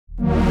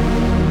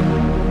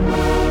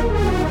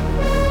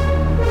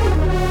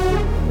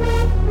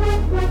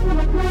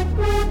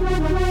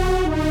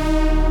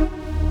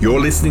You're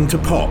listening to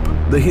Pop,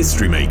 the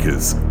History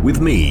Makers,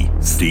 with me,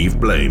 Steve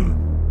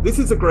Blame. This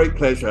is a great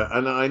pleasure,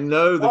 and I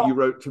know that you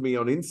wrote to me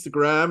on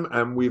Instagram,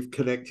 and we've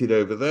connected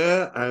over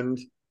there, and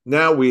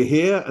now we're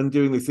here and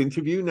doing this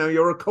interview. Now,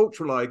 you're a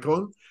cultural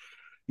icon.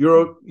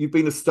 You've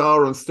been a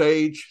star on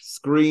stage,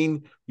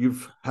 screen.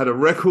 You've had a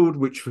record,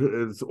 which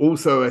is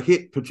also a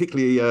hit,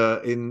 particularly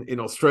in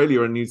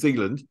Australia and New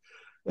Zealand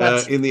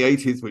in the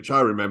 80s, which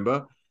I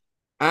remember.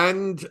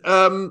 And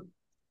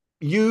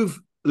you've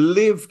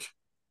lived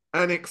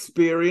an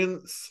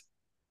experience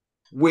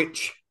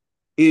which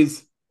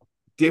is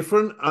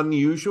different,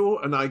 unusual,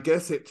 and I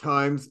guess at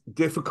times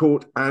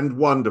difficult and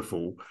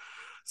wonderful.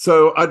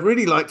 So I'd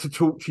really like to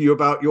talk to you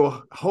about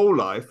your whole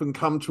life and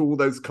come to all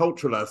those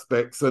cultural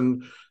aspects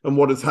and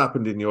what has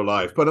happened in your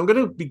life. But I'm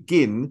going to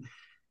begin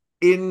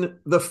in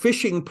the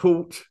fishing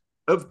port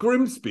of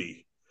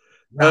Grimsby,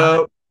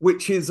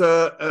 which is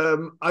I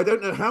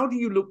don't know, how do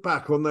you look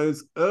back on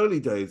those early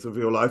days of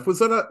your life? Was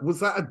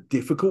that a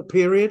difficult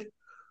period?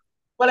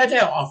 Well, I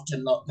don't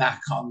often look back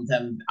on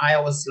them. I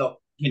always look,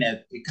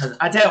 because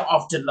I don't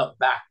often look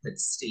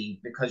backwards, Steve,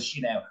 because,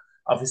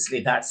 obviously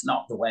that's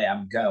not the way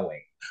I'm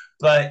going.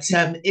 But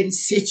in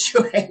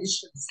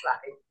situations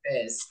like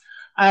this,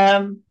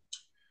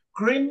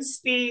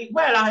 Grimsby,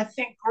 well, I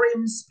think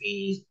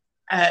Grimsby,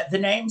 the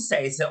name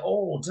says it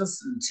all,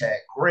 doesn't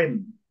it?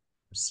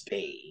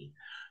 Grimsby,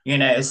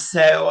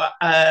 so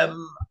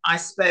I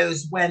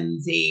suppose when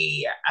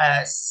the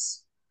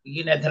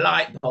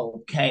light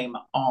bulb came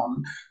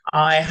on,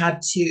 I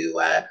had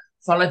to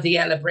follow the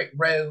yellow brick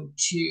road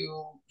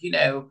to,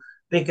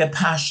 bigger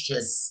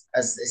pastures,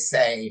 as they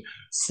say.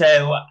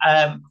 So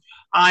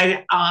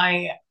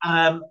I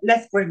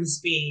left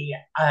Grimsby,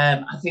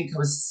 I think I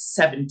was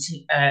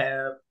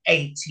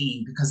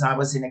 18, because I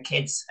was in a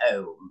kids'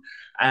 home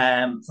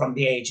from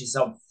the ages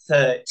of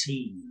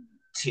 13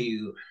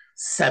 to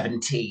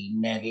 17,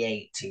 nearly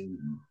 18.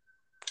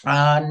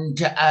 And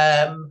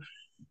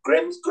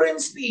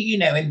Grimsby,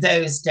 in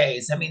those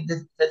days, I mean,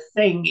 the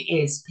thing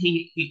is,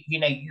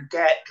 you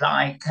get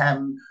like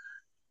young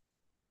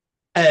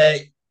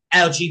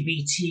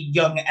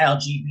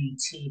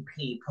LGBT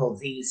people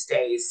these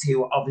days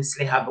who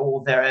obviously have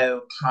all their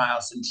own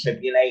trials and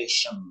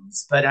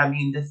tribulations. But I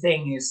mean, the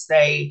thing is,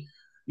 they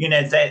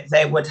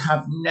would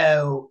have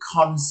no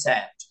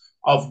concept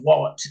of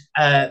what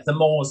the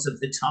mores of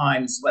the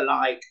times were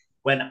like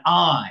when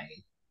I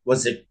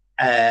was a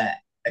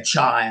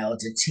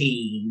child, a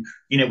teen,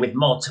 with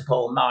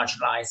multiple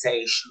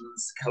marginalizations,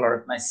 the color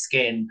of my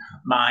skin,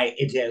 my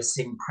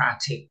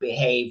idiosyncratic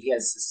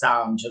behaviors, the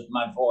sound of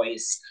my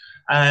voice,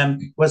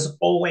 was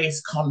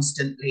always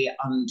constantly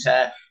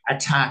under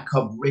attack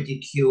of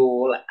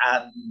ridicule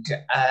and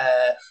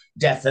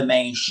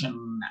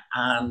defamation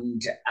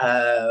and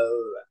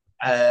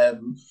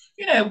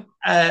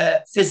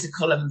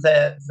physical and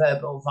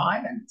verbal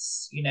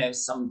violence,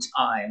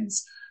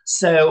 sometimes.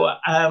 So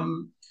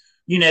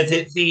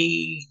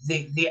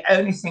the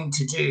only thing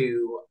to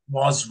do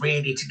was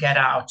really to get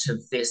out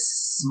of this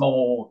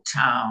small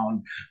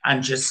town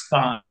and just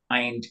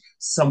find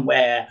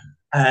somewhere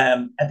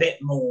a bit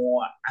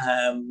more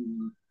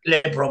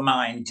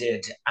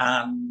liberal-minded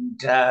and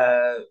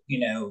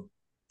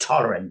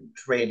tolerant,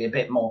 really, a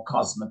bit more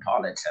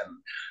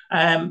cosmopolitan.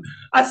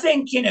 I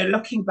think,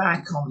 looking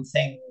back on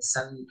things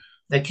and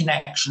the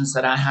connections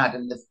that I had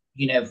and the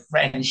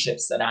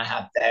friendships that I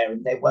had there,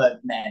 and they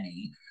weren't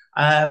many.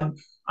 And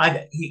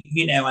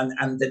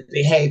the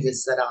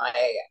behaviors that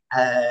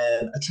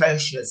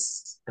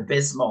atrocious,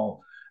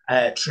 abysmal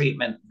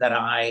treatment that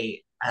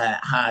I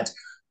had.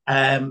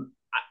 I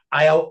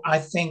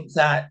think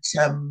that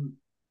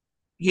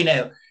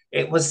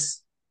it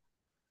was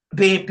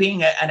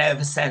being an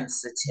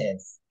oversensitive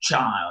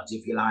child,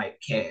 if you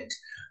like, kid.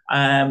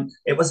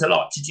 It was a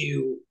lot to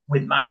do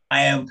with my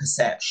own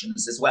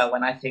perceptions as well.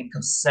 When I think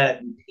of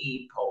certain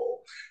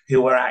people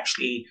who were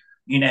actually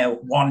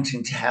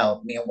wanting to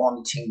help me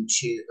and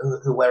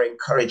who were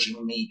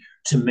encouraging me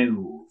to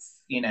move,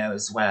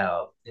 as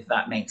well, if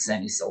that makes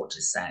any sort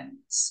of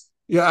sense.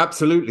 Yeah,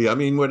 absolutely. I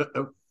mean,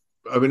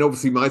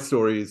 obviously my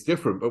story is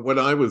different, but when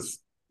I was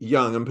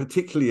young, and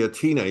particularly a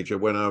teenager,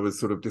 when I was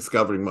sort of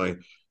discovering my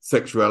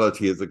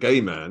sexuality as a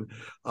gay man,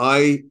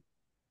 I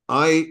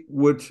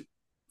would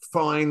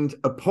find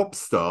a pop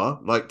star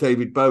like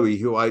David Bowie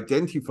who I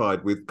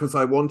identified with, because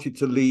I wanted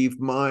to leave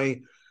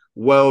my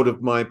world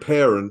of my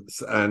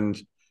parents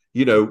and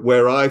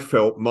where I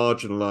felt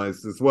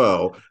marginalized as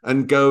well,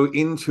 and go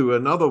into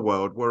another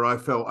world where I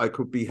felt I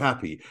could be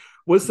happy.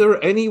 Was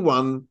there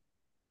anyone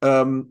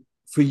for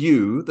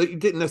you that you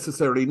didn't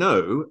necessarily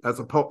know as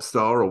a pop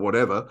star or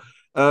whatever,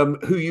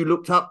 who you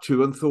looked up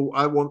to and thought,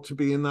 I want to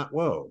be in that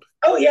world?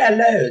 Oh yeah,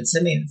 loads.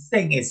 I mean, the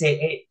thing is,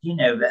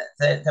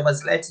 there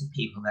was loads of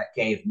people that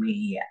gave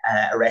me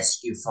a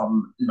rescue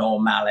from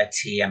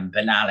normality and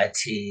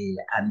banality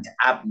and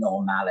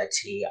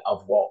abnormality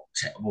of what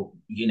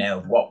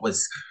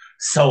was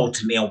sold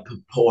to me or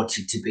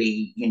purported to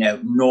be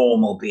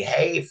normal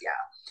behavior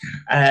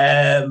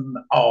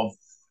of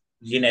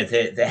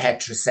the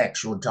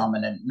heterosexual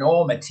dominant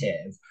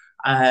normative.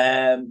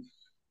 If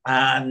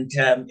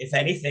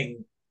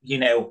anything,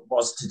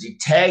 was to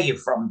deter you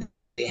from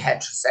the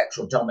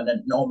heterosexual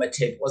dominant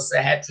normative, was the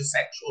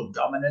heterosexual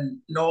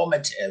dominant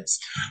normatives.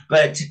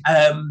 But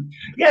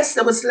yes,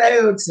 there was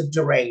loads of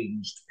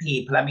deranged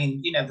people. I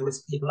mean, there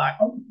was people like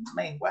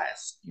Mae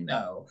West,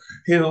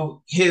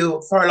 who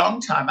for a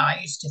long time I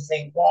used to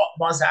think what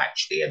was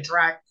actually a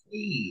drag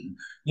queen,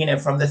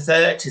 from the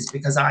 30s,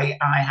 because I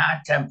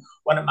had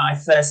one of my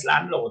first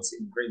landlords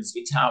in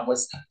Grimsby Town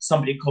was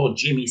somebody called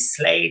Jimmy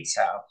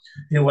Slater,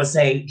 who was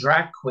a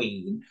drag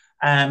queen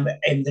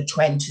in the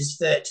 20s,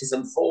 30s,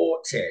 and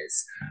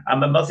 40s.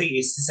 And my mother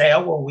used to say,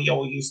 oh, well, we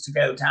all used to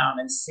go down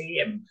and see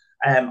him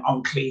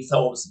on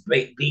Cleethorpes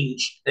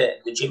Beach, the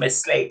Jimmy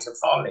Slater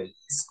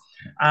Follies.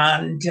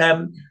 And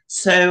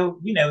so,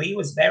 he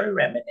was very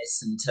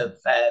reminiscent of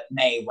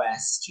Mae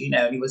West,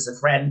 and he was a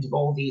friend of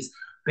all these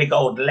big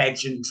old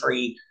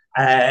legendary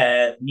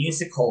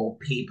musical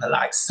people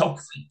like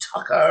Sophie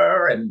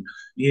Tucker and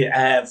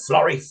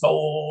Florrie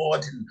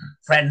Ford and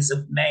friends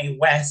of Mae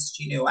West,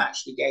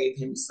 actually gave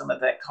him some of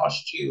their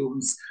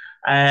costumes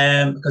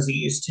because he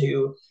used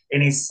to,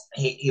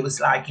 he was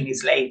like in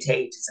his late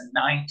 80s and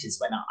 90s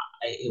when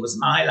he was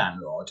my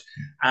landlord.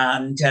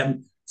 And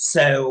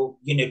so,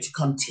 to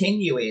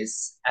continue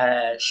his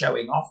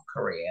showing off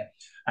career,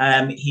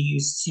 he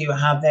used to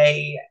have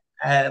a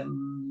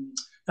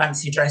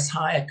fancy dress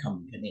hire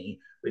company,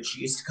 which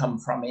used to come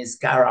from his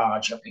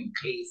garage up in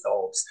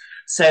Cleethorpes.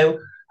 So,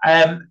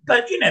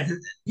 but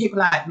people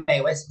like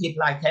Mae West, people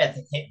like her,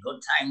 they hit good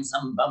times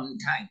and bum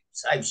times.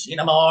 I've seen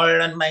them all,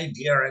 and my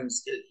dear, I'm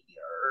still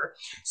here.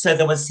 So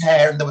there was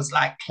her, and there was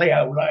like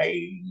Cleo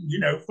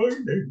Lane,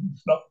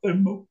 findings, not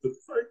them of the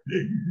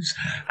findings.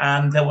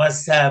 And there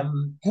was,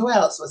 who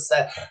else was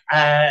there?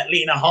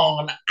 Lena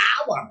Horne.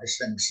 I want to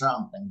sing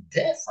something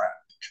different.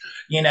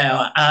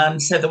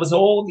 And so there was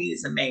all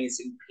these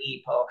amazing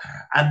people.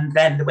 And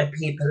then there were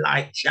people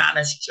like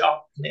Janis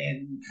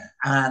Joplin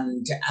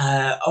and,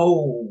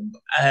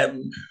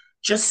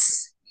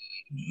 just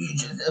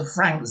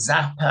Frank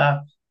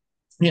Zappa,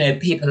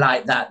 people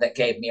like that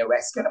gave me a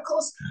rescue. And of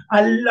course,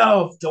 I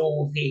loved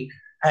all the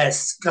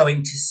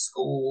going to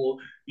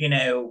school,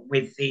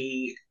 with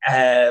the,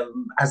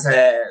 as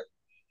a,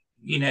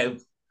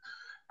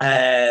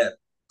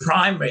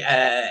 primary,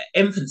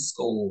 infant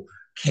school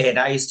kid.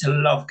 I used to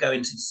love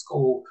going to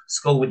school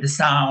with the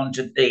sound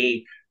of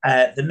the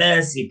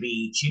Mersey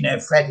Beach,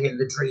 Freddie and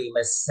the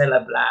Dreamers,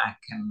 Cilla Black,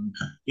 and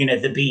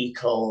the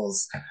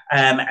Beatles,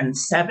 and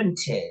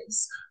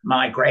 70s.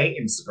 My great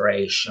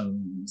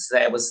inspirations.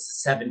 There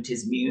was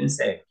 70s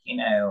music,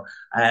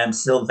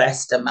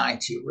 Sylvester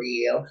Mighty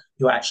Real,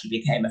 who actually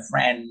became a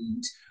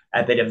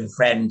bit of a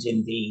friend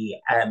in the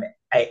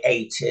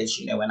 80s,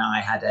 when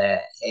I had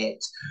a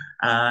hit,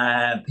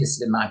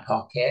 Pistol in My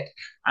Pocket.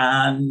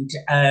 And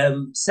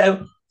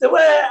so there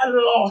were a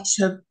lot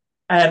of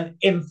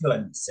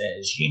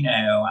influences,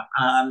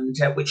 and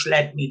which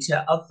led me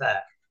to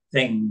other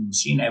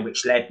things,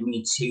 which led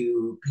me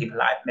to people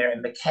like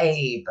Miriam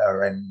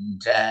Makeba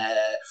and,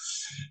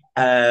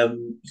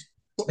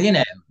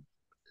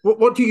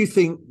 What do you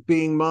think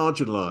being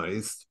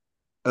marginalised,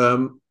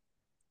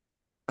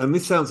 and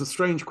this sounds a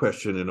strange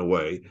question in a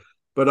way,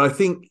 but I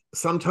think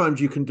sometimes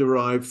you can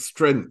derive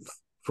strength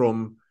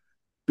from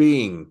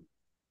being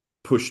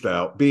pushed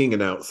out, being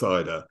an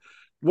outsider.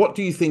 What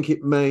do you think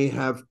it may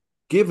have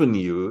given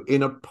you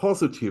in a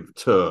positive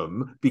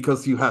term,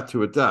 because you had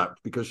to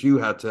adapt, because you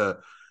had to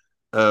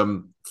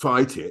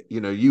fight it,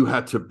 you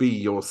had to be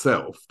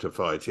yourself to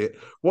fight it?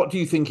 What do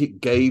you think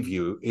it gave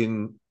you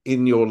in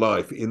your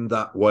life in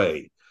that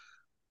way?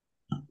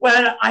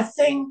 Well, I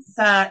think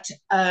that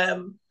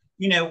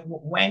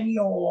when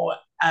you're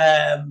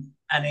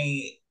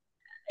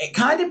it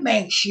kind of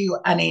makes you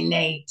an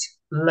innate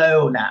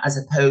loner as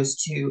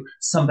opposed to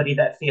somebody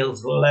that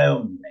feels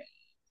lonely.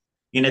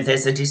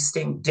 There's a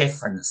distinct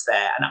difference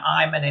there. And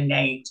I'm an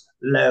innate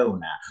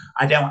loner.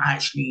 I don't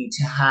actually need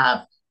to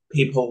have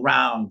people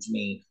around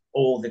me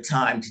all the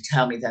time to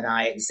tell me that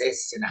I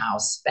exist and how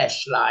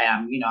special I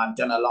am. I've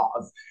done a lot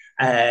of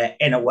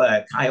inner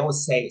work. I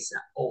always say it's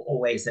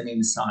always an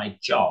inside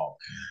job.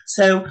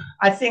 So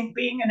I think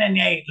being an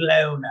innate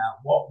loner,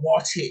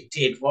 what it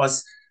did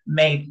was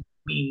made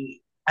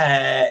me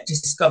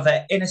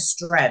discover inner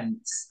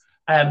strengths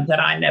that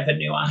I never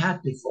knew I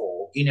had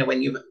before.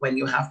 When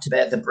you have to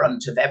bear the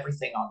brunt of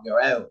everything on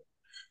your own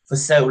for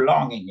so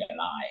long in your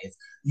life,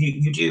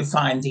 you do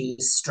find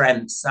these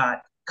strengths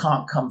that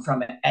can't come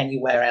from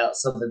anywhere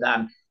else other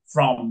than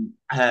from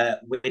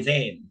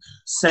within.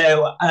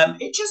 So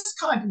it just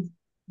kind of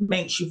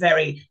makes you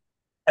a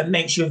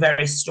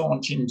very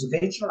staunch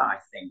individual, I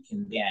think,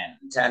 in the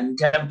end. And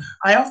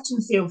I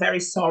often feel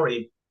very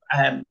sorry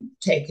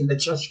taking the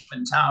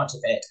judgment out of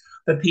it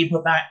for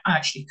people that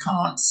actually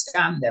can't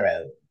stand their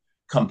own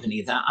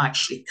company, that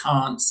actually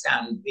can't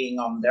stand being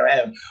on their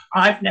own.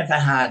 I've never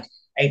had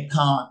a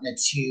partner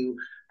to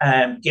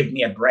give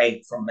me a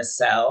break from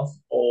myself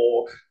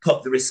or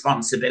put the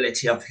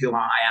responsibility of who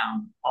I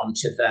am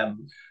onto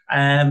them.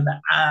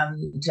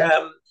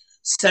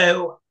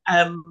 So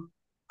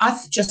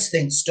just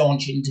think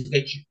staunch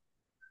individual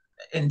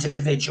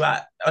individual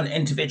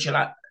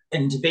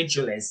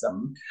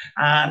individualism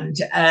and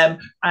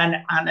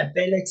an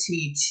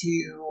ability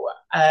to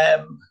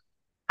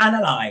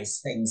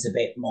analyze things a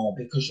bit more,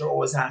 because you're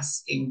always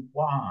asking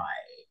why.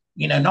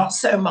 Not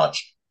so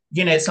much,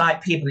 it's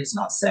like people, it's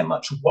not so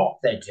much what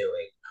they're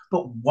doing,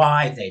 but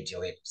why they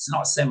do it. It's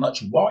not so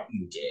much what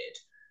you did,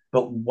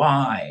 but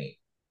why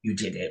you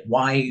did it.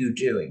 Why are you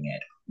doing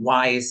it?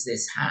 Why is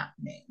this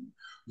happening?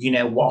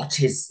 What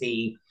is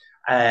the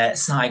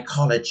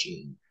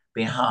psychology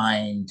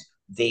behind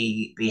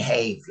the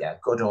behavior,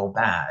 good or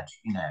bad?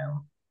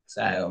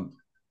 So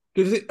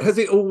has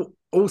it all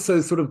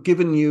also sort of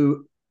given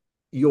you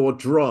your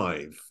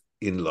drive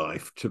in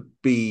life to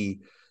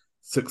be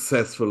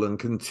successful and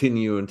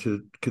continue and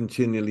to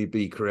continually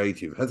be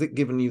creative? Has it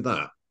given you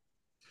that?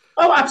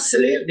 Oh,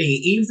 absolutely.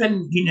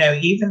 Even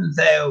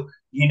though,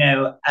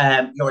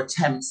 your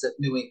attempts at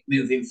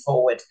moving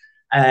forward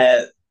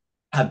uh,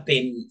 have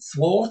been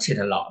thwarted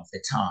a lot of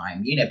the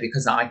time,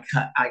 because I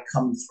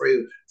come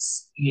through,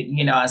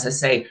 as I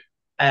say,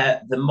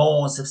 the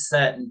moors of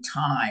certain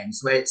times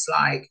where it's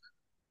like,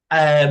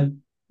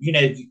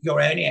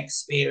 your only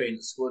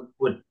experience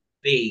would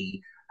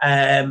be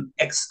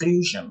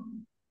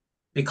exclusion,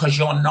 because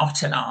you're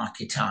not an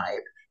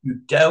archetype. You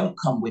don't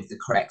come with the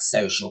correct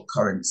social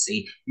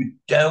currency. You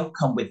don't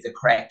come with the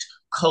correct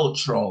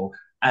cultural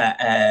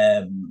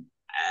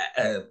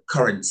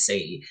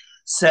currency.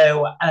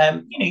 So,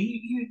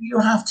 you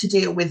have to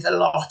deal with a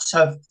lot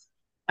of,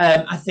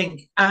 I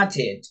think,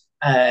 added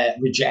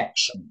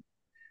rejection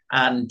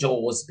and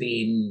doors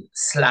being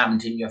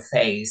slammed in your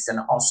face and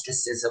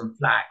ostracism,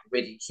 flack,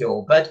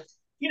 ridicule. But,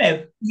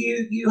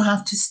 you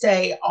have to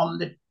stay on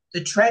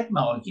the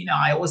treadmill.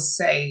 I always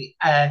say,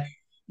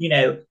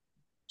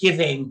 give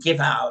in, give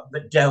out,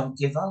 but don't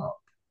give up.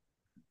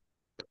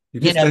 You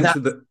just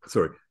mentioned that.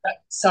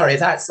 Sorry,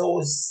 that's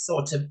always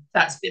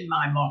that's been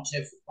my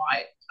motto for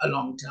quite a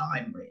long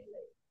time, really.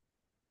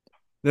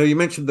 Now, you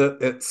mentioned that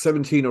at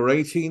 17 or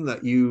 18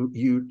 that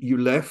you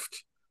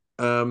left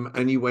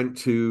and you went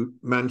to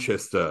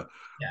Manchester.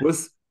 Yeah.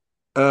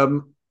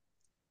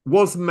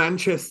 Was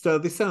Manchester,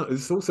 this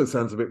also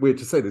sounds a bit weird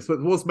to say this,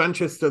 but was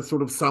Manchester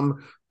sort of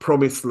some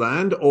promised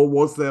land, or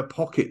was there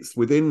pockets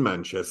within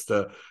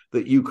Manchester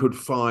that you could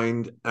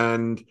find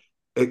and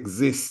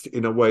exist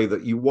in a way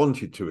that you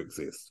wanted to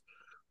exist?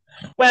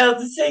 Well,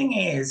 the thing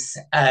is,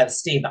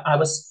 Steve, I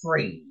was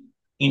free.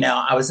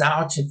 I was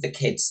out of the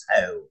kids'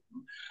 home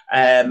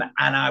and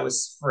I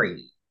was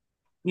free.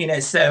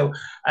 So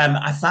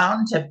I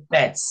found a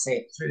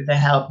bedsit through the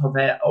help of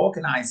an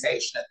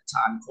organisation at the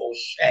time called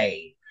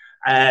SHE,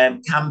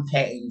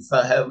 Campaign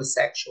for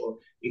Homosexual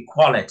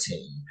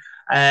Equality.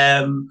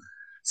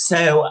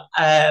 So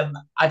I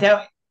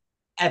don't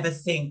ever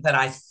think that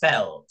I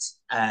felt,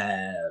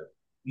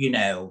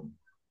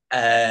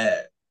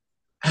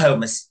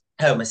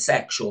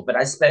 homosexual, but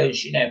I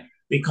suppose,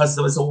 because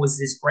there was always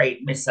this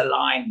great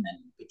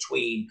misalignment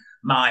between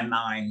my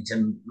mind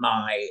and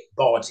my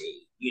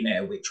body,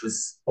 which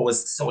was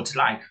always sort of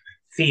like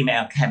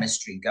female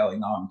chemistry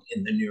going on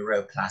in the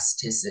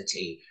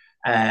neuroplasticity,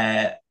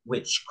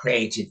 which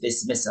created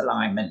this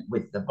misalignment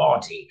with the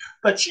body.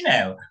 But,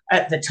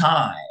 at the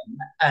time,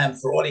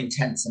 for all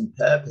intents and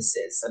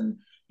purposes, and,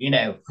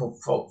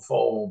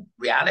 for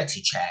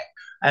reality check,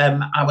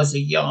 I was a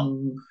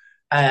young,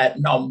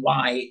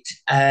 non-white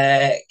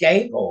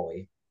gay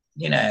boy,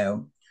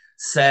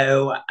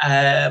 So,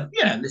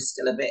 there's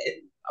still a bit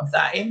of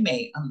that in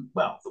me.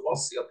 Well, there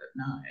was the other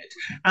night.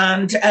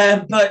 And,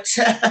 but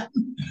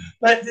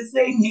the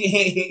thing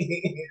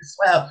is,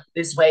 well,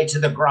 this way to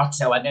the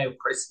grotto, I know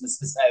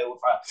Christmas is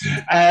over.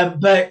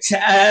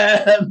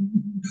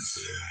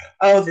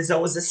 Oh, there's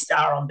always a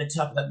star on the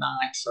top of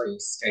my tree,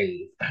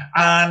 Steve.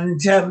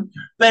 And,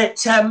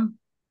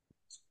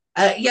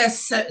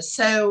 yes,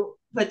 so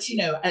but,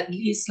 at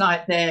least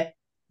like there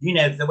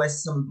were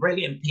some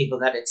brilliant people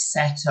that had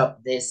set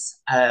up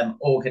this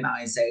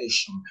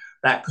organization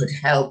that could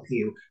help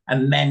you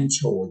and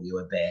mentor you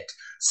a bit.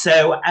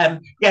 So,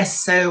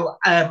 yes, so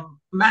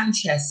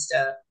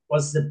Manchester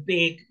was the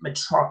big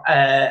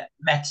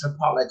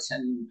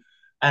metropolitan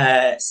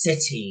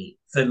city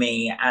for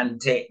me, and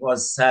it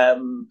was,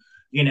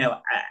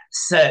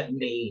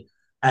 certainly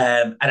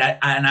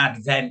an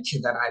adventure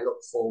that I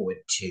look forward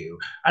to.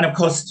 And of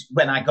course,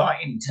 when I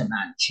got into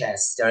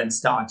Manchester and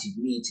started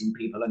meeting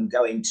people and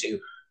going to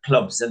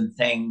clubs and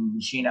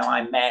things,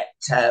 I met,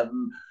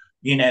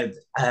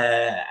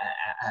 a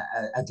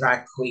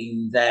drag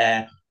queen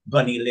there,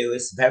 Bunny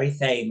Lewis, very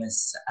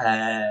famous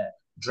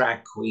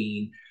drag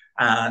queen,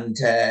 and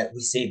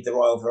received the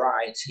Royal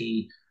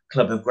Variety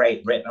Club of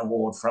Great Britain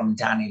Award from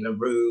Danny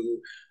LaRue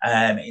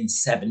in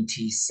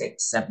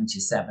 76,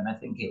 77, I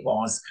think it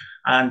was.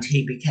 And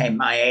he became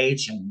my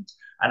agent.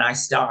 And I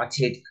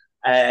started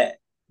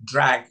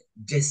drag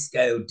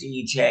disco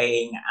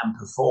DJing and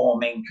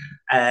performing,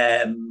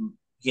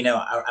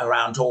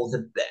 around all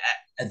the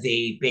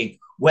big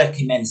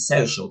working men's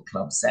social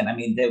clubs. And I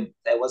mean,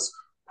 there was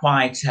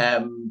quite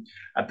a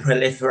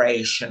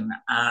proliferation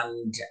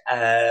and,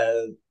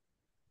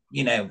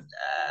 you know,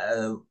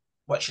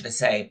 what should I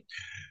say,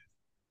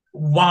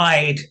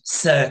 wide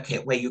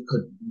circuit where you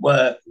could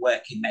work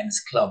in men's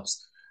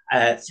clubs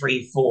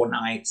 3-4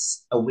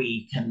 nights a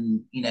week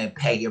and, you know,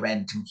 pay your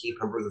rent and keep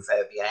a roof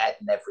over your head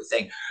and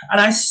everything.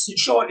 And I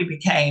shortly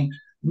became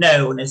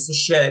known as the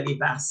Shirley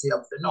Bassey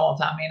of the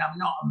North. I mean, I'm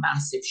not a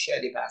massive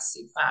Shirley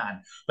Bassey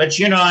fan, but,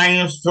 you know,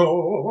 I used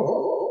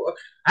to,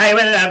 I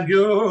will love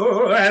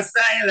you as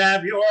I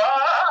love you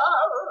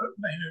all.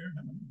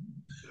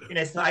 You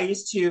know, so I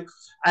used to,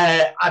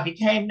 I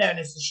became known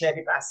as the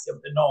Shirley Bassey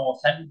of the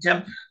North. And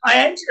I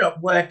ended up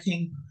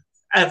working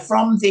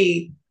from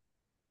the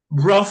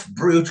rough,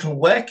 brutal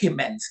working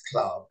men's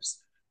clubs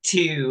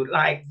to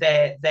like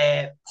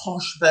their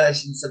posh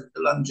versions of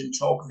the London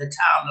Talk of the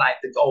Town, like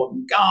the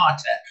Golden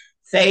Garter,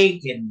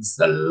 Fagans,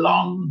 the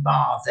Long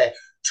Bar, the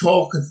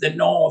Talk of the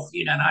North,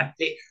 you know, and I'd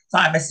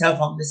find myself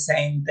on the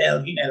same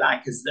bill, you know,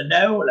 like as the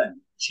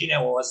Nolan, you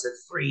know, or as the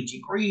 3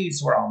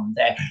 Degrees were on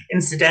there.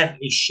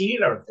 Incidentally,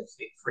 Sheila of the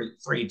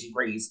 3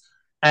 Degrees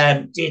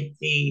did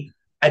the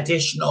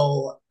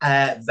additional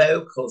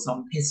vocals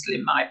on Pistol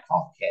in My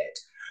Pocket.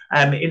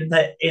 In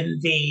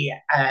the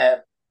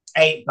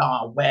 8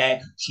 Bar,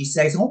 where she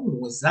says,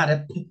 "Oh, is that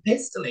a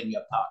pistol in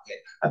your pocket?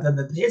 A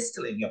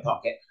pistol in your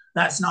pocket?"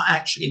 That's not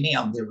actually me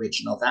on the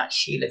original. That's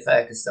Sheila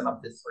Ferguson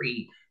of the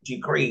 3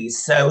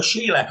 Degrees. So,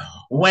 Sheila,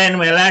 when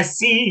will I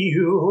see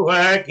you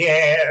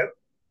again?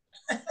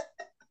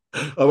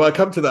 Oh, I'll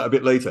come to that a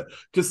bit later.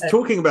 Just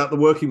talking about the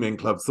working men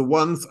clubs, the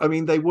ones, I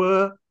mean, they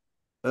were,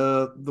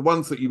 the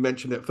ones that you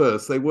mentioned at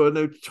first, they were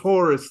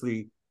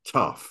notoriously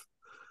tough.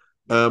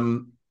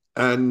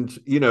 And,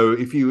 you know,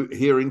 if you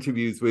hear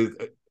interviews with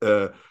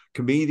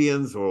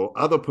comedians or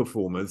other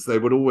performers, they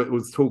would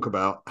always talk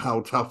about how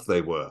tough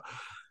they were.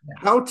 Yeah.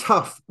 How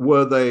tough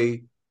were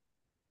they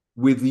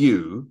with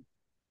you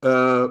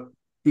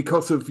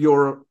because of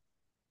your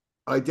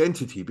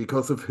identity,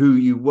 because of who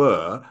you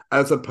were,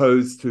 as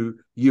opposed to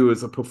you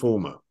as a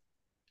performer?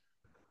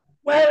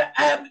 Well,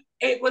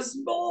 it was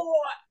more...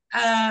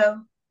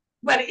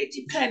 well, it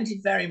depended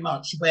very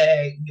much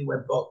where you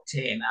were booked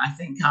in. I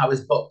think I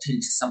was booked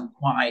into some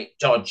quite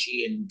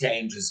dodgy and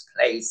dangerous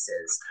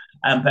places.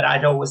 But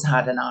I'd always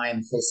had an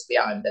iron fist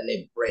behind the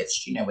limp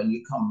wrist. You know, when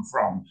you come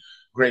from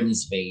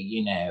Grimsby,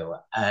 you know,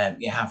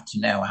 you have to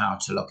know how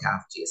to look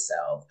after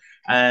yourself.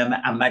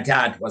 And my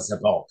dad was a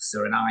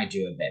boxer and I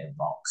do a bit of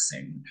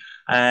boxing.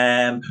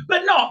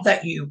 But not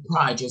that you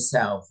pride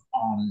yourself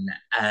on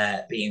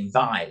being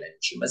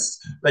violent. You must,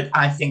 but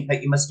I think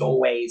that you must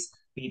always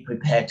be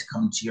prepared to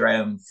come to your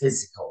own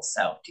physical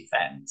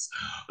self-defense.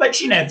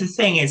 But, you know, the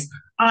thing is,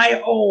 I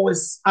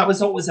was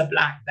always a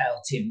black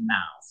belt in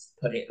mouth,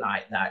 put it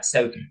like that.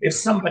 So if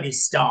somebody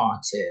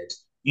started,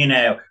 you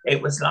know,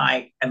 it was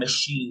like a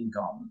machine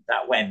gun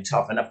that went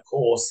off. And of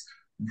course,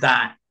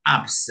 that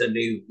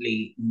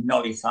absolutely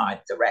nullified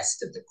the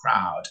rest of the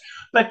crowd.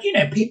 But, you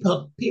know,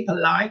 people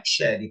like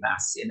Shirley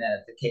Bassey and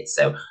the kids.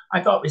 So I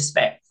got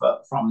respect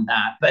from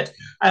that. But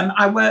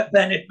I worked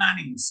Bernard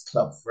Manning's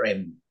club for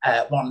him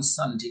one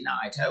Sunday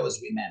night. I always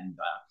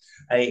remember.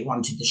 He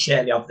wanted the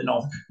Shirley of the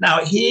North.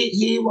 Now,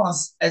 he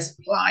was as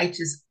polite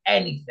as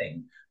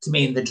anything to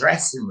me in the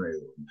dressing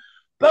room.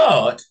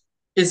 But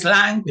his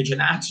language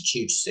and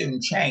attitude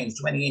soon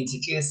changed when he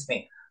introduced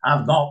me.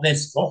 I've got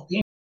this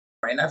fucking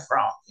in a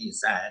frock, he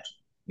said,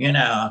 you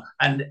know,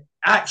 and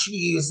actually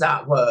use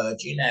that word,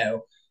 you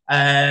know,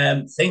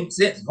 thinks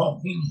it's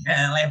fucking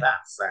Shirley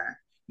Bassey,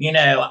 you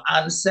know.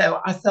 And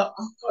so I thought,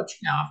 oh God,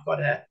 you know, I've got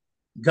to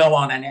go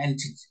on and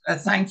enter.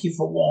 Thank you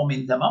for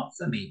warming them up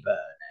for me, Bernard.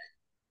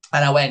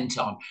 And I went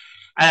on.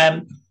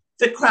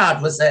 The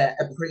crowd was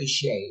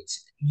appreciative,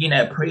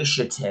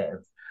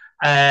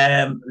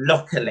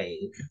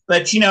 luckily.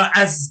 But, you know,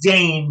 as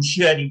Dame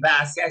Shirley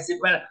Bassey, I said,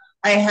 well,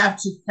 I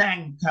have to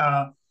thank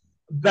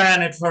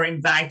Bernard for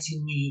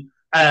inviting me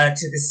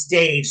to the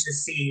stage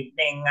this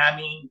evening. I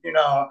mean, you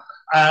know,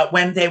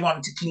 when they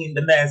want to clean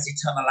the Mersey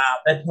Tunnel out,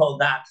 they pull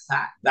that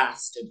fat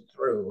bastard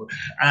through.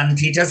 And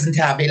he doesn't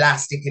have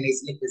elastic in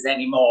his knickers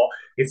anymore.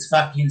 It's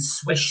fucking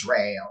swish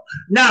rail.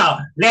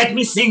 Now, let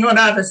me sing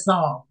another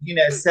song. You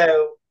know,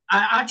 so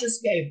I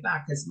just gave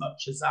back as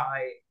much as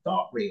I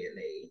got,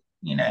 really,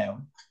 you know.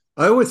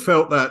 I always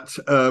felt that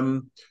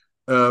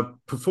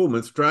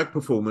drag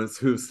performers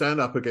who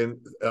stand up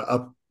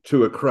up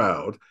to a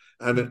crowd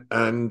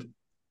and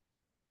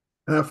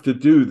have to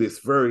do this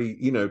very,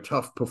 you know,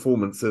 tough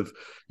performance of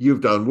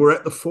you've done, we're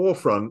at the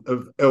forefront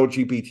of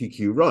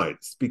LGBTQ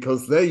rights,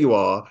 because there you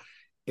are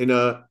in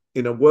a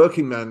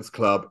working man's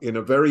club in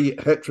a very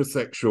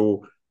heterosexual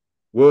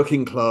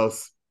working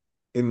class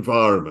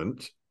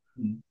environment.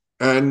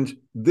 And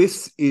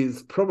this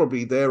is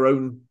probably their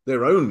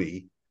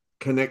only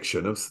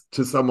connection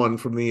to someone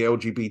from the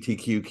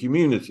LGBTQ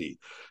community.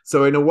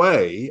 So in a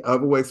way,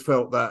 I've always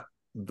felt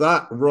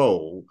that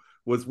role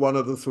was one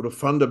of the sort of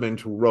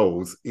fundamental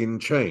roles in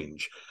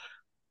change.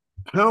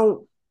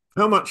 How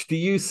much do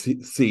you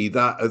see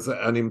that as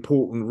an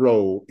important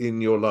role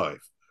in your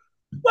life?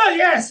 Well,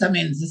 yes. I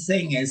mean, the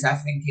thing is, I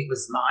think it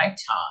was my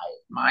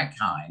type, my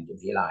kind,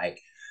 if you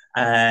like.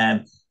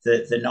 Um,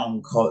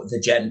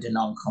 the gender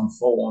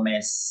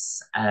non-conformists,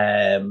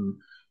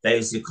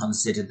 those who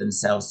consider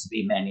themselves to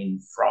be men in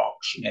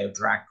frocks,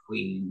 drag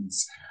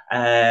queens,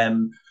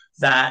 um,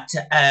 that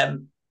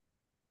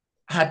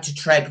had to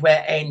tread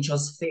where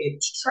angels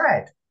feared to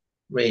tread,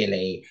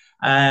 really.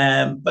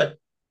 But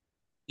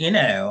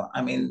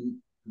I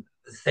mean,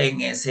 the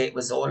thing is, it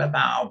was all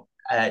about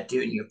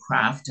doing your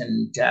craft,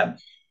 and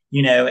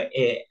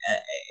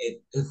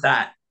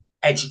that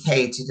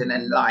educated and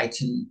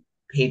enlightened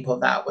people,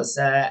 that was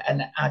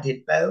an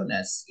added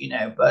bonus.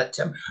 But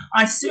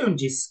I soon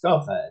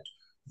discovered,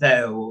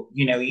 though,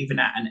 even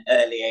at an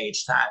early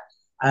age, that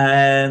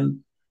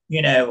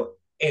you know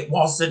it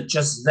wasn't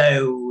just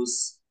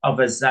those of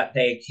us that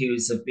they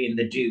accuse of being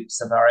the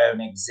dupes of our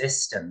own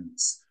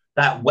existence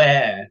that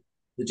were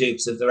the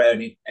dupes of their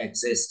own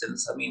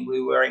existence. I mean,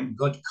 we were in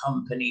good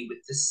company with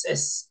the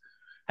cis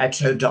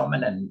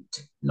heterodominant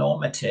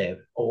normative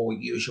or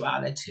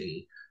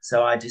usuality.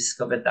 So I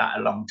discovered that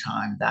a long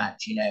time that,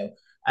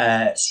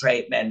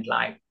 straight men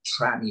like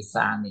tranny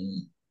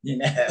fanny,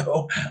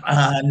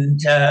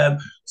 and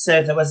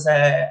so there was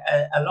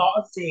a lot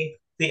of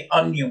the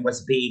onion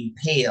was being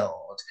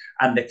peeled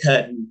and the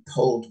curtain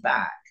pulled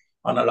back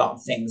on a lot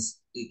of things,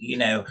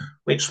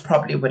 which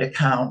probably would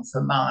account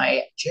for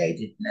my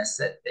jadedness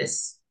at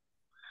this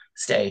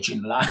stage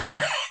in life.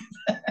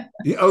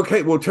 Yeah,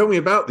 okay, well, tell me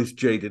about this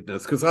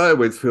jadedness, because I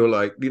always feel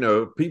like,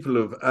 people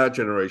of our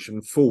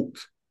generation fought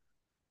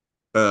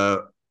uh,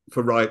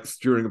 for rights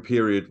during a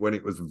period when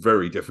it was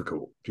very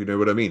difficult. Do you know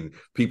what I mean?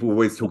 People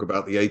always talk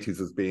about the 80s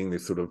as being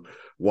this sort of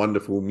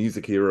wonderful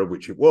music era,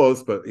 which it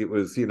was, but it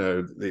was,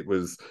 it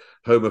was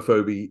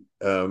homophobia,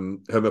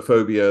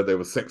 there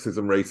was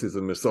sexism,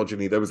 racism,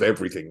 misogyny, there was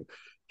everything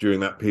during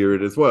that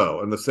period as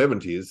well. And the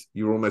 70s,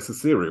 you were almost a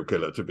serial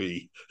killer to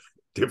be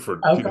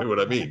different. Oh, Do you God. know what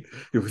I mean?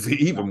 It was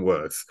even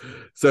worse.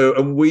 So,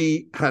 and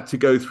we had to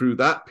go through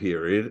that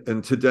period.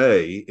 And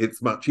today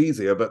it's much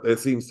easier, but there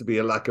seems to be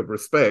a lack of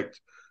respect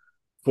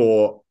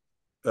for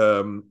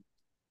the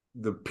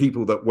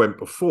people that went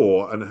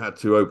before and had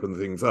to open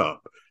things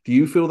up. Do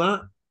you feel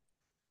that?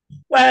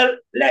 Well,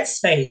 let's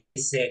face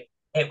it,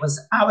 it was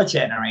our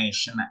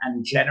generation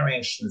and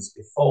generations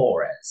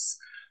before us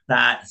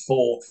that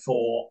fought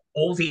for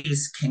all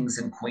these kings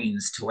and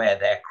queens to wear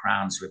their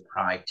crowns with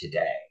pride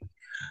today.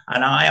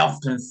 And I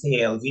often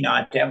feel,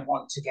 I don't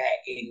want to get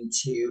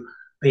into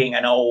being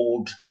an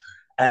old,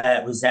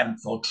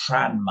 resentful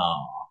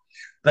tranma.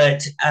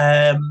 But,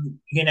 I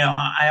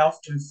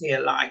often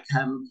feel like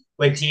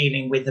we're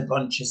dealing with a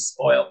bunch of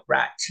spoiled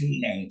brat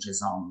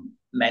teenagers on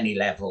many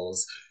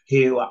levels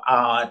who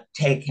are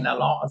taking a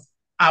lot of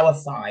our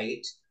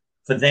fight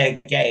for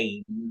their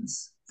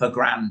gains for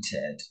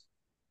granted,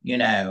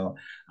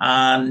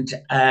 and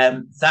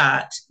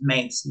that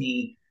makes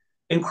me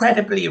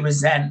incredibly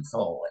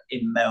resentful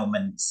in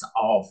moments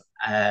of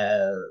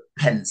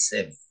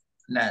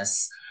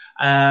pensiveness.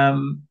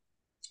 Um,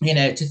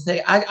 to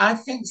think, I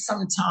think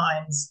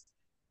sometimes,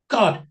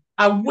 God,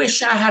 I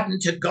wish I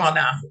hadn't have gone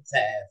out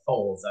there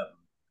for them.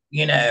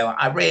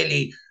 I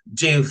really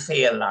do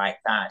feel like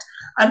that.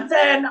 And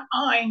then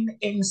I'm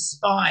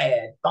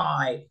inspired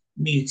by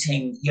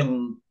meeting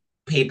young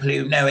people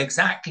who know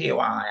exactly who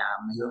I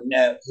am,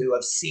 who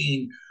have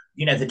seen,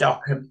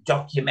 the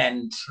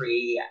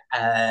documentary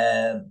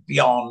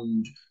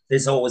Beyond.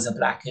 There's always a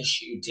black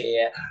issue,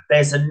 dear.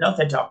 There's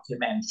another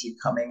documentary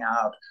coming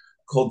out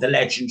called The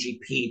Legendary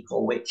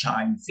People, which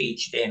I'm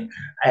featured in,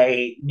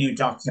 a new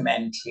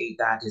documentary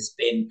that has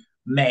been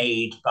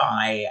made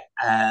by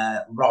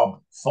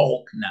Rob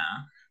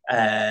Faulkner,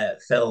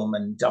 film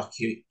and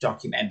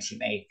documentary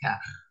maker.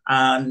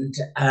 And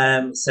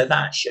so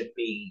that should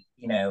be,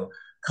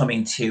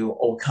 coming to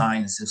all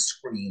kinds of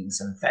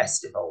screens and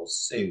festivals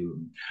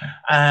soon.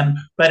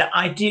 But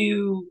I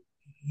do,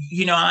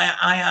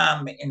 I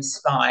am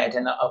inspired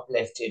and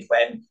uplifted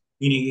when,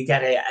 you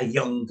get a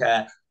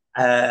younger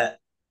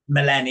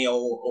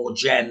millennial or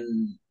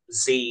Gen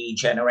Z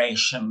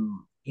generation,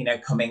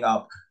 coming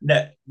up,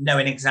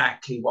 knowing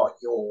exactly what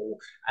your,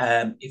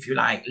 if you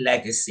like,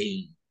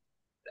 legacy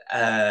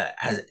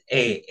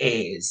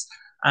is.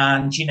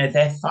 And,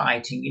 they're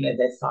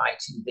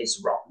fighting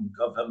this rotten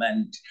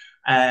government.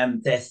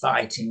 They're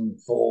fighting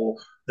for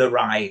the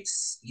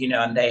rights,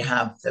 and they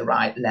have the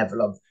right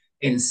level of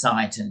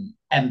insight and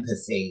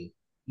empathy,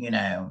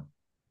 So,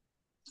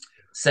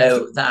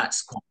 So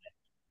that's quite,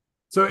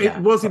 so it yeah,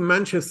 was in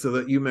Manchester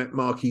that you met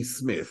Marky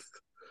Smith.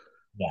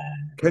 yeah.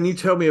 Can you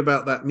tell me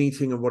about that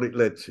meeting and what it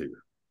led to?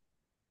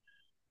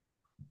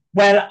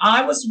 Well,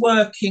 I was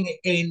working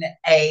in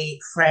a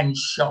French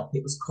shop.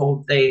 It was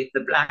called the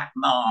Black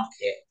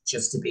Market,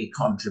 just to be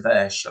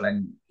controversial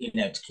and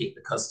to keep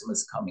the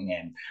customers coming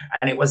in.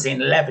 And it was in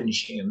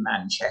Levenshulme,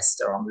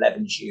 Manchester, on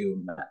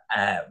Levenshulme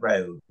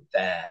Road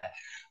there.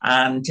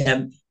 And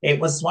it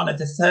was one of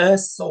the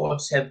first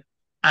sort of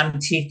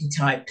antique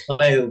type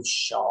clothes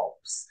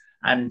shops,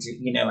 and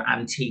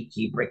antique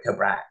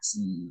bric-a-bracs,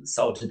 and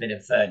sold a bit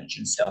of furniture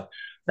and stuff.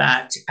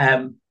 that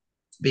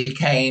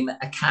became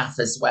a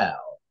cafe as well.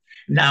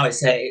 Now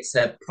it's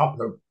a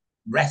proper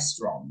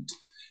restaurant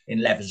in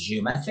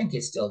Levershulme. I think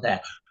it's still there.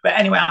 But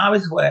anyway, I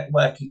was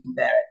working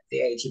there at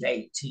the age of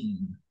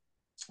 18.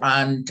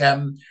 And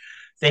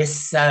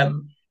this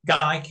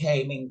guy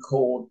came in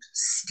called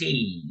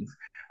Steve,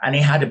 and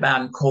he had a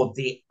band called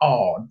The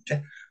Odd.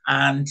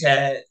 And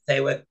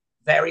they were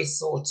very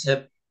sort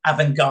of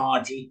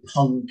avant-garde,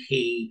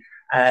 punky,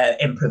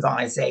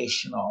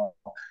 improvisational.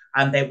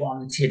 And they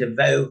wanted a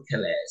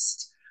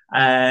vocalist,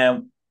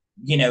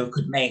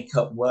 could make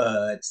up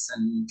words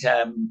and,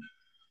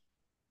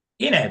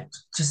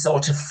 to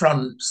sort of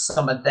front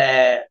some of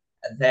their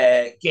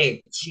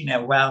gigs.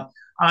 Well,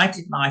 I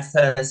did my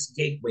first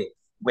gig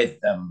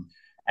with them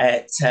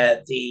at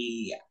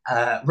the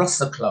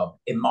Russell Club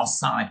in Moss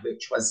Side,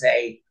 which was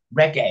a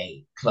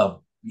reggae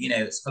club.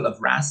 It's full of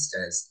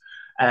Rastas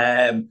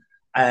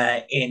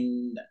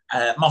in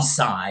Moss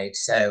Side.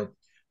 So,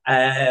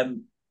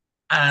 and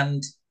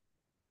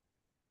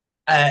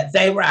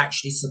they were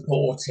actually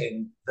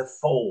supporting The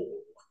Fall.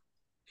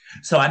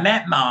 So I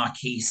met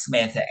Marky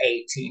Smith at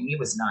 18. He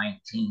was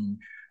 19.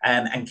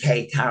 And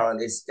Kay Carroll,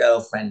 his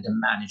girlfriend and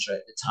manager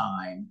at the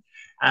time.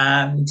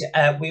 And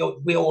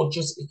we all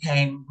just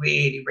became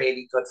really,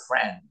 really good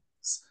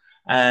friends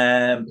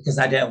because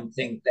I don't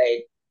think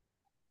they,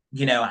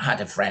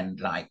 had a friend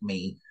like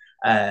me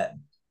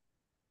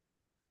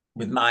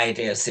with my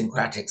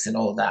idiosyncratics and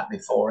all that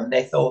before. And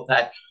they thought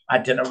that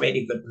I'd done a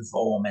really good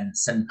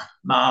performance. And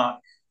Mark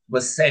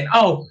was saying,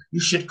 "Oh, you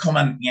should come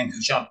and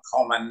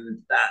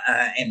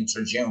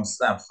introduce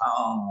the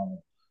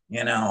Fall,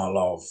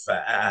 love,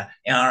 all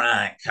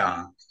right,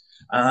 Cock."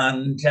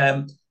 And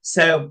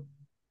so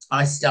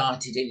I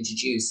started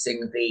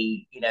introducing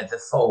the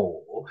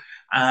Fall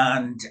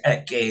and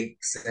at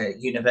gigs,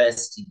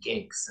 university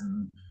gigs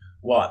and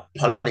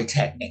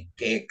polytechnic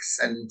gigs.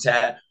 And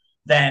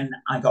then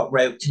I got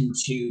roped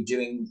into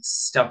doing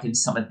stuff in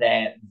some of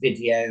their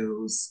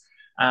videos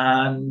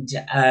and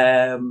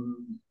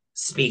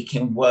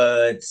speaking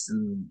words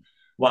and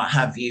what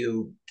have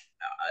you.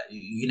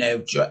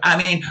 I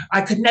mean,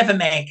 I could never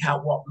make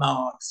out what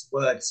Mark's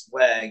words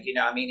were.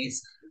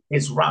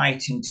 His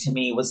writing to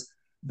me was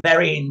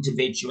very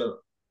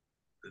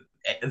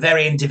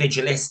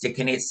individualistic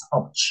in its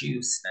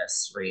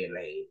obtuseness,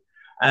 really.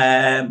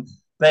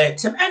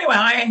 But anyway,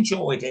 I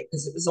enjoyed it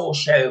because it was all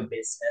show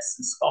business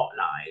and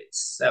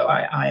spotlights. So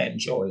I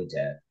enjoyed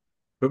it.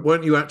 But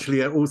weren't you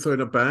actually also in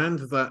a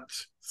band that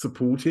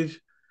supported?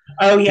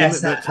 Oh,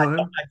 yes. I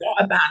got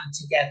a band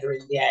together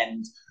in the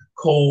end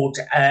called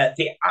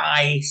the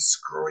Ice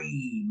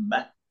Cream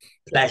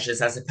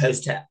Pleasures as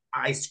opposed to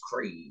Ice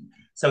Cream.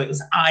 So it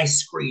was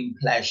Ice Cream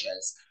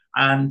Pleasures.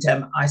 And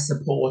I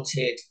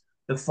supported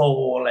The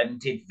Fall and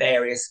did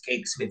various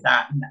gigs with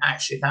that. And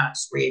actually,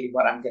 that's really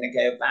what I'm going to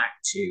go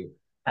back to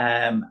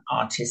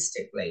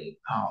artistically,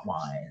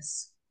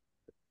 art-wise.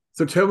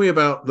 So tell me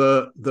about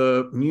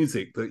the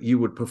music that you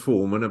would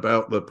perform and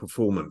about the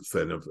performance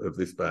then of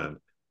this band.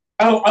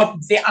 Oh,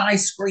 of the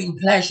Ice Cream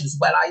Pleasures.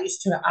 Well, I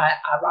used to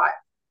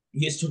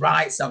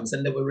write songs,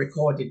 and they were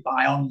recorded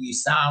by On You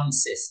Sound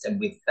System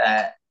with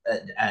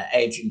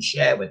Adrian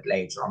Sherwood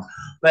later on.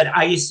 But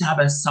I used to have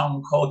a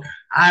song called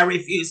 "I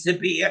Refuse to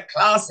Be a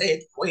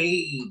Closet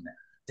Queen.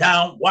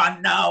 Don't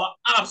want no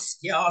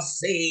obscure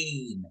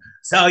scene.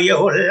 So you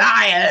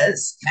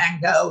liars can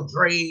go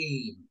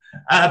dream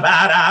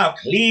about how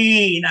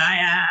clean I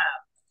am.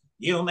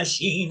 You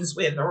machines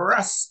with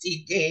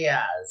rusty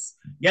gears.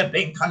 You've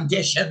been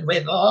conditioned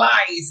with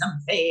lies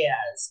and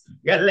fears.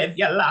 You live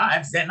your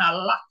lives in a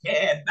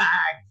lucky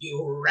bag,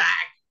 you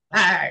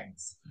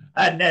ragbags.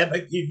 I never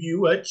give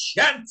you a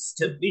chance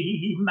to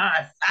be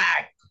my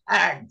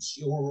fags,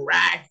 you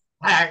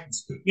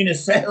ragbags."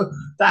 So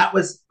that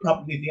was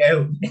probably the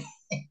only.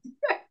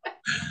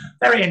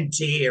 Very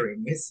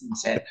endearing,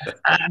 isn't it?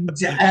 And,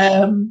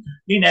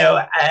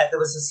 there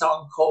was a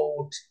song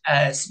called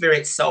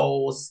Spirit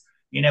Souls.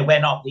 We're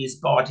not these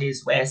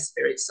bodies, we're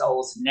spirit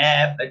souls,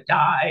 never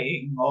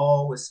dying,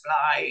 always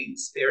flying,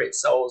 spirit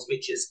souls,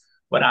 which is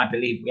what I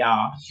believe we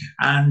are.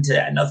 And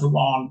another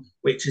one,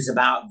 which is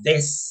about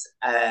this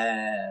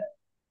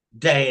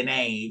day and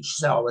age.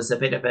 So I was a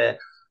bit of a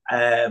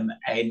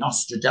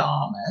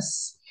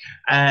Nostradamus.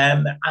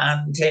 And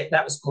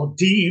that was called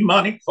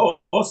Demonic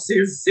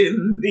Forces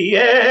in the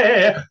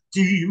Air,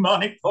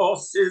 Demonic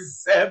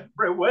Forces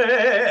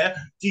Everywhere,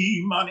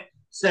 Demonic.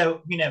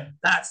 So,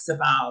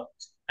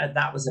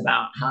 that was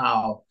about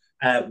how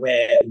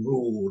we're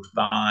ruled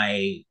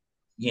by,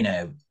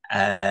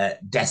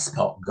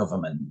 despot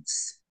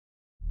governments.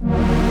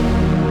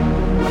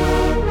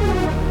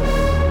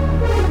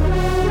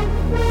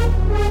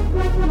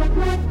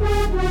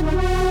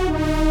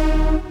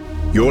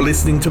 You're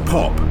listening to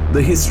Pop,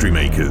 the History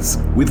Makers,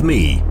 with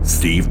me,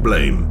 Steve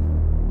Blame.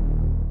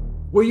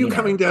 Were you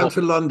coming down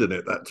to London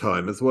at that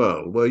time as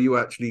well? Were you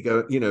actually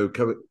going,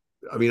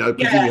 I mean, I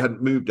presume you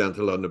hadn't moved down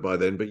to London by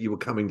then, but you were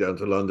coming down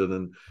to London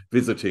and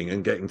visiting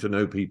and getting to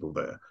know people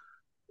there.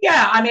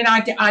 Yeah, I mean,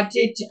 I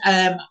did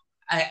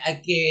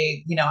a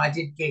gig. I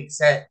did gigs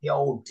at the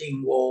old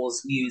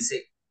Dingwalls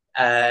music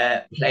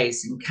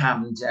place in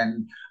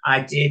Camden.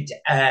 I did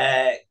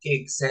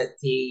gigs at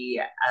the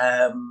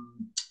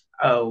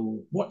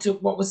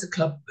what was the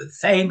club? The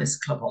famous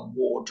club on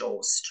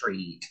Wardour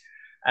Street.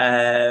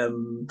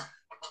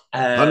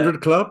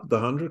 100 Club? The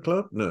 100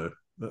 Club? No,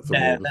 that's on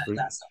No, Wardour Street.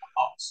 that's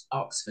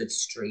Oxford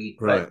Street,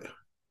 right. But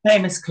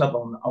famous club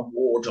on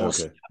Wardour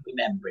Street. I'll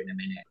remember in a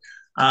minute.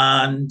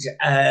 And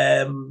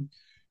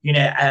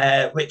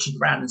Richard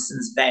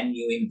Branson's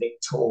venue in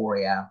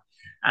Victoria,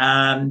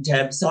 and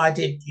so I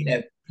did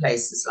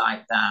places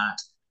like that,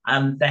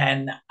 and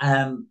then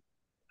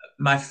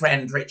my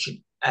friend Richard.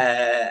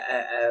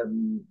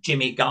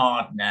 Jimmy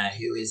Gardner,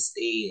 who is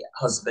the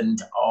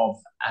husband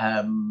of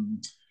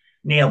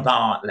Neil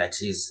Bartlett,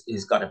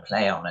 who's got a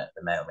play on at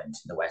the moment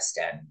in the West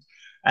End.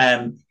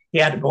 He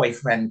had a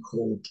boyfriend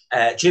called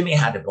Jimmy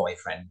had a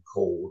boyfriend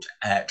called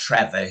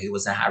Trevor, who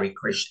was a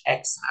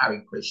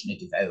ex-Harry Krishna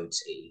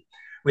devotee,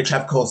 which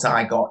of course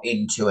I got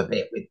into a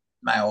bit with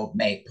my old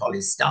mate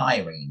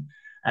Polystyrene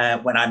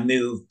when I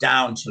moved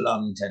down to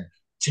London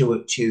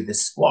to the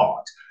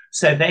squad.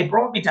 So they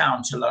brought me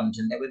down to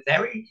London. They were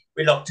very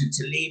reluctant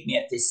to leave me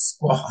at this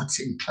squad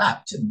in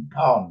Clapton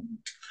Pond,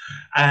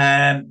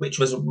 which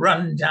was a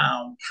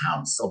rundown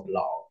council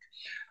block.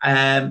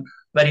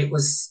 But it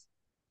was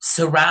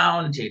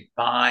surrounded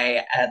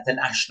by the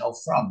National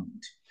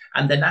Front.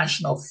 And the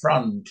National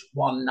Front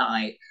one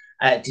night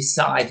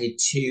decided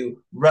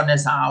to run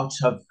us out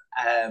of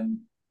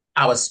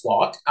our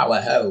squad,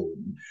 our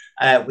home,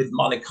 with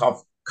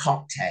Molotov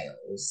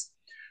cocktails.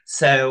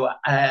 So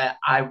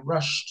I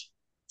rushed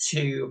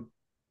to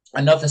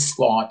another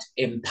squad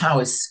in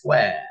Powis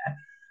Square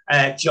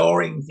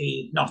during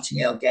the Notting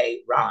Hill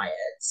Gate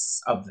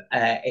riots of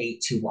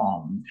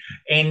 81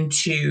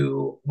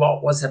 into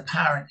what was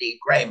apparently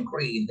Graham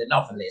Greene, the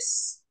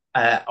novelist's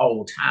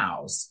old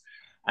house,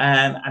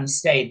 and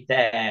stayed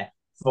there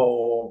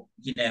for,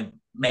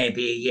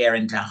 maybe a year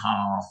and a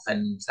half.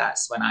 And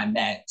that's when I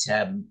met,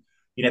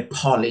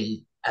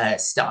 Polly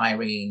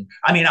Styrene.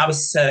 I mean, I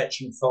was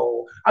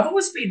I've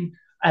always been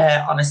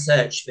on a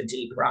search for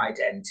deeper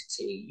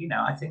identity.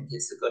 I think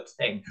it's a good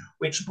thing,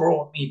 which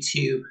brought me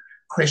to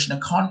Krishna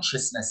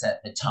consciousness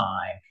at the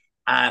time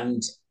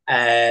and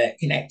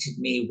connected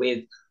me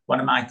with one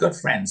of my good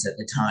friends at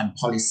the time,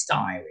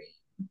 Polystyrene,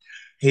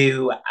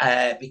 who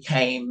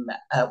became,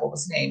 what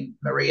was her name?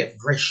 Maria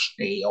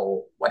Vrishni,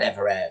 or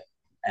whatever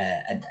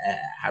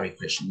Harry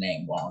Krishna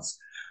name was.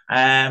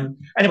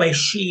 Anyway,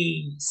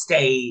 she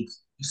stayed.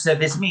 So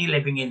there's me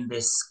living in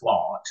this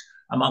squad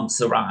amongst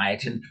the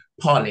riot, and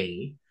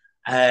Polly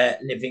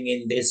living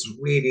in this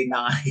really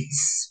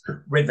nice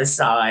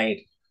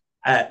riverside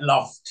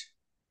loft,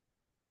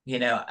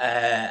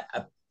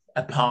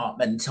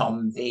 apartment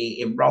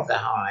in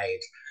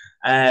Rotherhithe.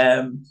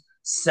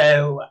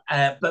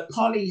 But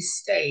Polly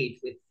stayed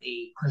with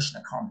the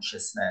Krishna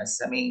consciousness.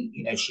 I mean,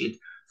 she'd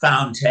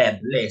found her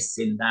bliss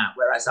in that,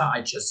 whereas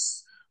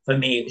for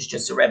me, it was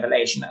just a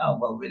revelation. Oh,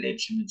 well,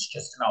 religion is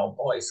just an old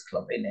boys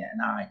club, innit?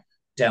 And I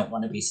don't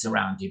want to be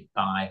surrounded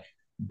by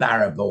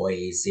barra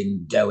boys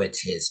in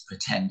Doherty's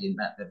pretending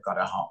that they've got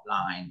a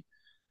hotline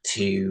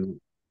to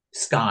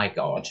Sky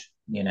God,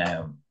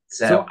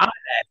 So I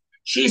left,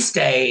 she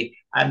stayed,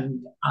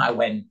 and I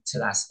went to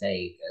Las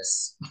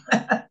Vegas.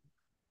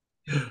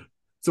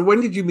 So when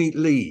did you meet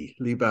Lee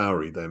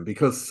Bowery then?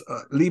 Because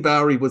Lee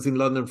Bowery was in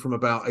London from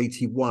about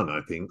 81,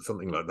 I think,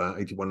 something like that,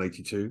 81,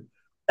 82.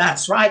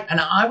 That's right. And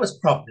I was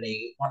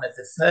probably one of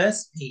the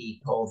first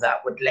people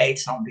that would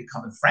later on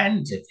become a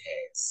friend of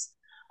his.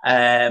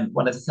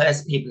 One of the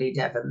first people he'd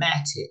ever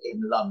met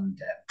in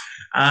London.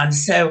 And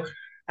so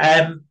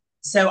I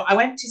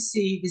went to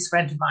see this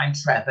friend of mine,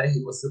 Trevor,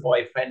 who was the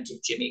boyfriend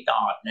of Jimmy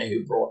Gardner,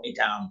 who brought me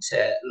down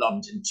to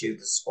London to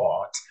the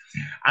squad.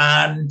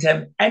 And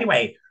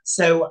anyway,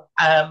 so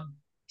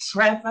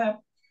Trevor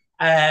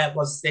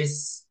was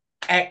this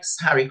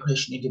ex-Harry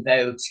Krishna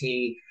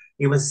devotee.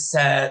 He was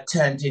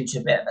turned into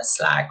a bit of a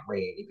slag,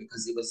 really,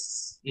 because he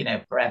was,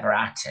 forever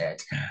at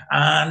it.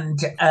 And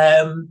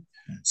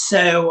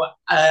so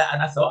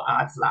I thought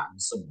I'd flatten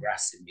some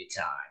grass in my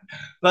time.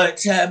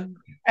 But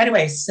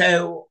anyway,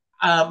 so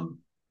I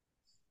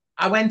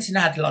went and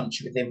had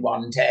lunch with him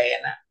one day,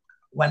 and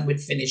when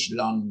we'd finished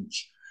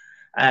lunch,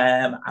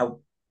 I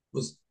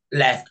was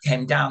left,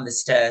 came down the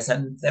stairs,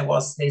 and there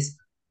was this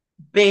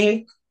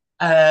big,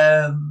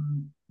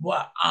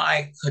 what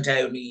I could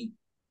only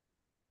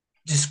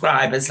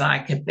describe as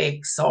like a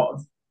big sort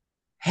of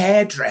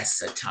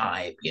hairdresser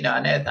type. I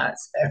know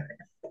that's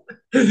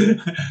very,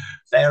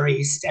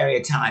 very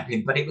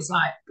stereotyping, but it was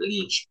like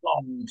bleach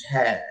blonde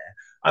hair.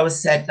 I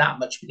was said that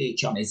much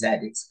bleach on his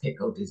head, it's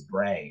pickled his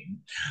brain.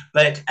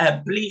 But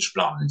bleach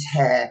blonde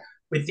hair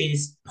with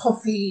these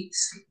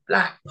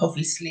black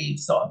puffy sleeve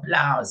sort of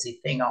blousey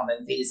thing on,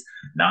 and these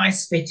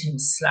nice fitting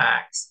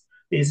slacks,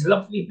 these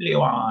lovely blue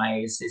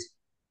eyes, this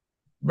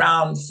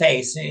round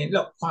face, and it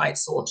looked quite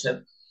sort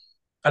of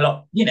a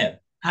lot,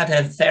 had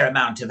a fair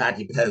amount of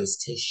adipose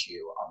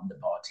tissue on the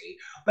body.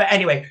 But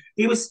anyway,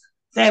 he was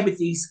there with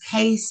these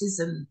cases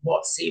and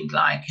what seemed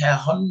like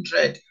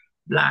 100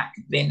 black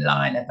bin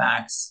liner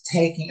bags,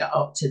 taking it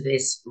up to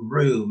this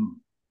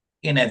room,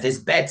 this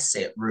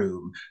bedsit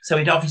room. So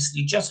he'd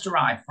obviously just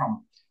arrived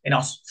from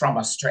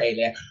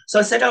Australia. So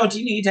I said, "Oh, do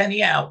you need any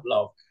help,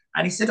 love?"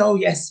 And he said, "Oh,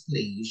 yes,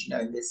 please,"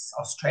 in this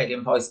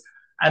Australian voice.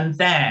 And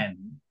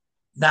then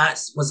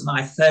that was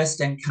my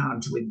first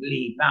encounter with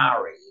Leigh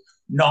Bowery,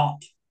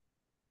 not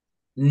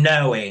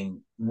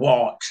knowing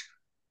what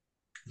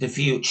the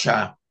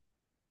future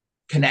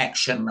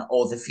connection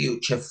or the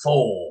future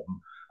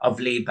form of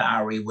Leigh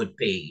Bowery would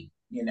be,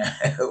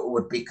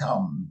 would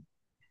become.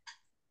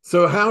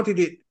 So how did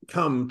it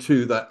come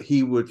to that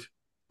he would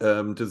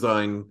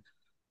design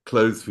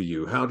clothes for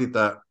you? How did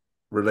that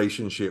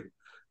relationship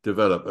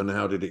develop, and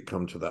how did it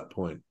come to that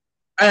point?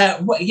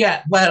 I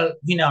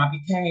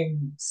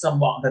became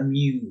somewhat of a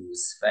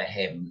muse for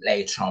him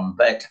later on,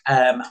 but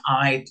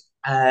I'd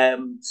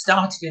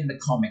started in the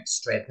comic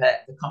strip.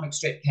 The comic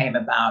strip came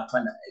about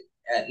when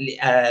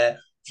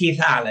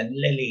Keith Allen,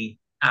 Lily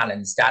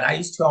Allen's dad. I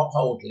used to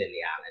hold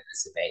Lily Allen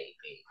as a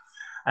baby.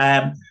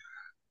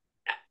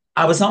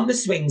 I was on the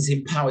swings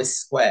in Powis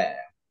Square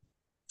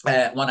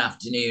one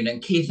afternoon,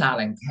 and Keith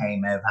Allen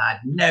came over. I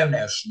had no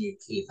notion who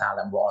Keith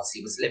Allen was.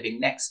 He was living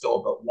next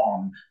door but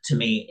one to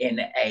me in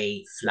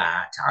a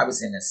flat. I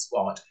was in a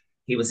squat.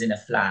 He was in a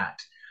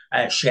flat,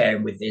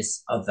 sharing with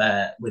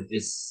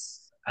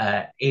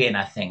Ian,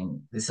 I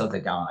think, this other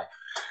guy.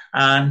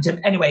 And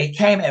anyway, he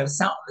came over,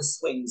 sat on the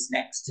swings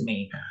next to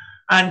me.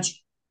 And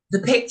the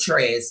picture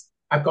is,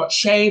 I've got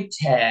shaved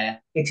hair.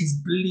 It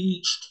is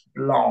bleached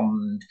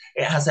blonde.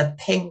 It has a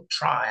pink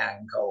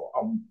triangle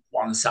on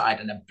one side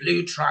and a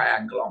blue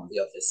triangle on the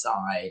other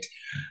side.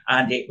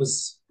 And it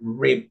was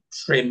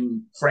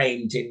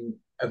framed in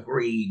a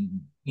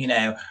green,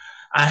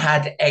 I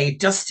had a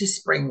Dusty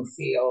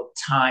Springfield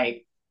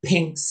type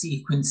pink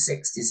sequin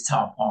 60s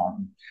top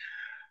on,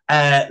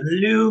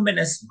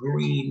 luminous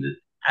green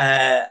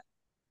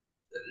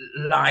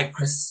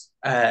lycra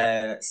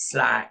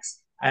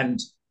slacks, and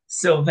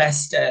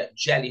Sylvester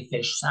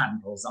jellyfish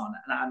sandals on,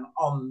 and I'm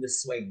on the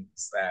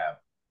swings there.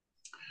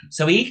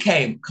 So he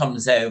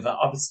comes over,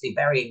 obviously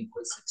very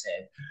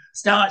inquisitive,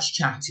 starts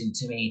chatting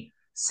to me,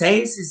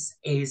 says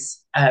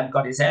he's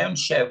got his own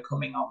show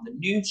coming on the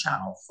new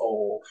Channel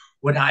 4.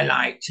 Would I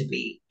like to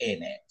be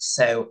in it?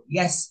 So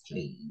yes,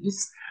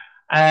 please.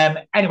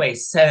 Anyway,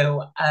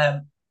 so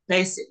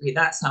basically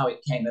that's how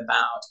it came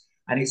about.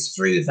 And it's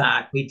through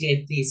that we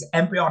did these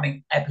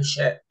embryonic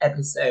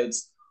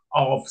episodes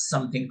of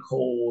something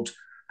called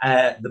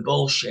The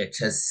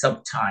Bullshitters,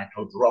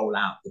 subtitled Roll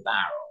Out the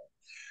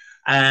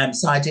Barrel.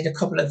 So I did a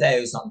couple of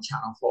those on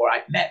Channel 4.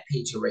 I'd met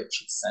Peter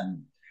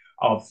Richardson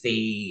of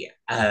the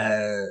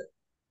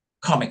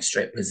Comic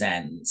Strip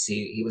Presents.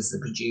 He was the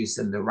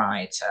producer and the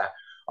writer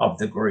of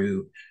the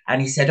group.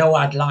 And he said, "Oh,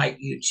 I'd like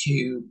you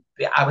to..."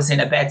 I was in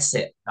a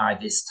bedsit by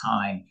this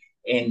time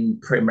in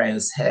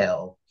Primrose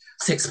Hill,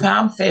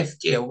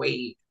 £6.50 a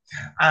week.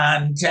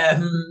 And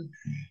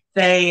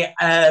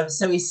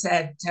so he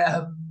said,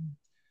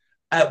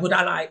 would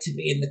I like to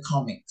be in the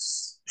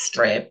comics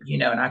strip,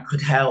 and I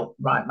could help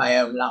write my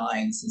own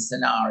lines and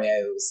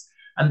scenarios.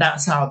 And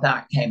that's how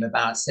that came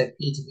about. So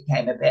Peter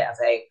became a bit of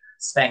a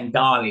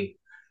Svengali.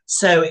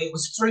 So it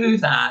was through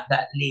that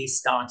Leigh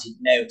started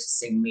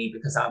noticing me,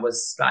 because I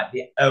was like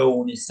the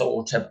only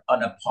sort of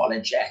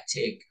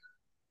unapologetic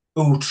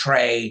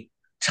outre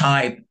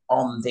type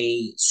on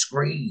the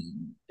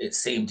screen, it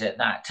seemed at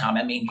that time.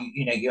 I mean,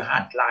 you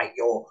had like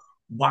your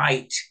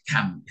white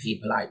camp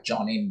people like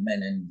John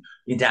Inman and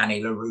your Danny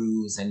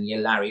LaRue's and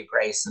your Larry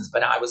Graysons,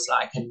 but I was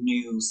like a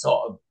new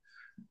sort of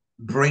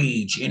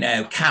breed,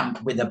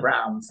 camp with a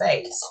brown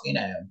face,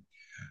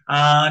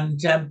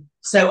 And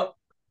so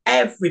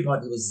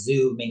everybody was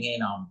zooming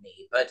in on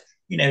me, but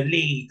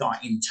Leigh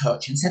got in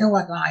touch and said, "Oh,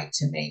 I'd like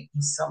to make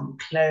you some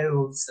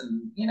clothes,"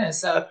 and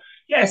so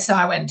yes,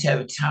 I went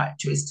over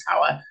to his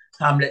Tower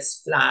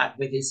Hamlets flat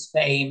with his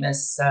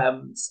famous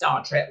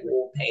Star Trek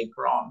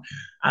wallpaper on,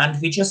 and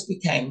we just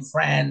became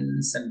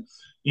friends. And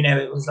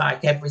it was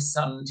like every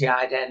Sunday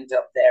I'd end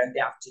up there in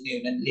the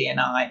afternoon, and Leigh and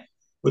I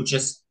would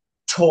just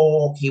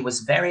talk. He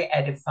was very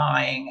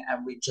edifying,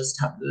 and we'd just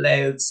have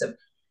loads of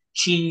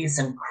cheese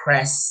and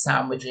cress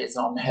sandwiches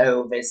on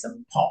Hovis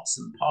and pots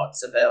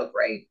of Earl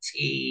Grey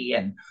tea,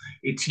 and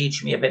he'd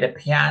teach me a bit of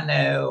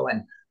piano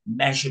and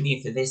measure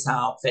me for this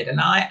outfit. And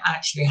I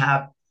actually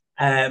have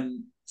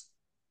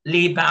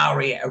Leigh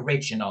Bowery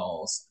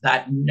originals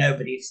that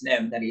nobody's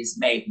known that he's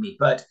made me,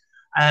 but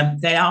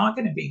they are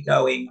going to be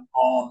going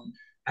on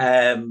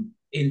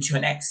into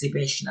an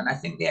exhibition, and I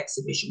think the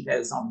exhibition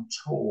goes on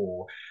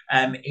tour.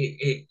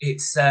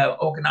 It's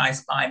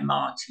organised by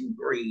Martin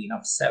Green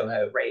of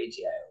Soho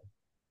Radio.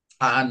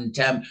 And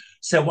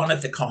so one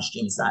of the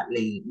costumes that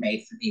Leigh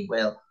made for me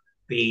will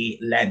be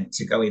lent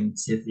to go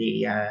into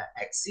the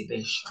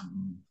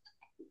exhibition.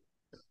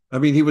 I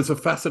mean, he was a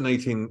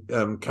fascinating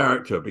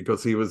character,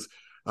 because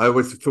I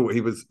always thought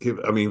he was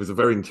a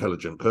very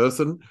intelligent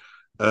person.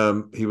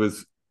 He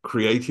was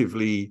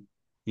creatively,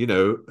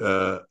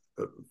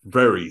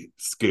 very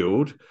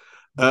skilled,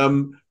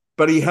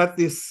 but he had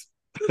this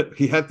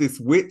he had this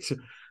wit,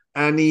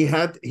 and he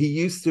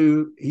used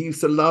to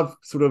love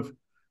sort of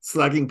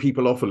slagging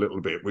people off a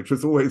little bit, which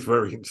was always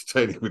very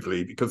entertaining with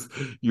Lee, because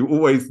you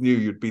always knew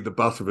you'd be the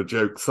butt of a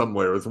joke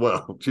somewhere as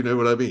well. Do you know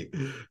what I mean?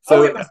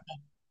 So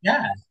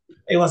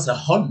it was a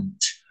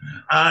hunt,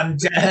 and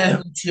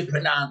to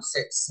pronounce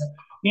it,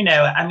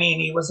 I mean,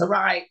 he was a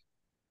right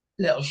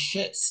little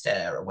shit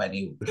stirrer when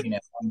he,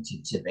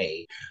 wanted to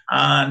be.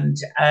 And,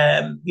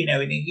 and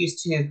he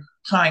used to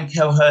try and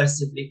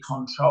coercively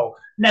control,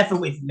 never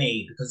with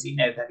me, because he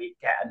knew that he'd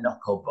get a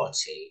knuckle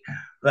butty.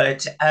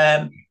 But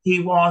he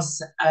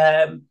was,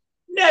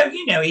 no,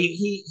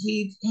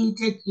 he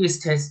did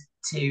used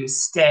to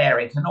stare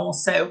it. And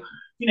also,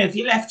 if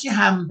you left your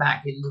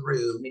handbag in the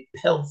room, he'd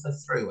pilfer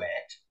through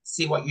it,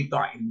 see what you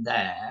got in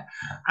there.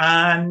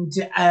 And,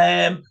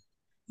 and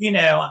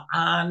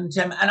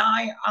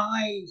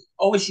I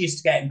always used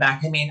to get him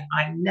back. I mean,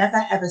 I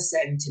never ever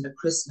sent him a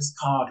Christmas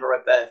card or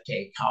a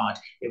birthday card.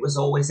 It was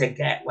always a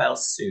get well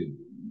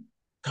soon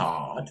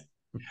card.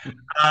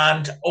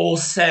 And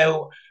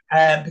also,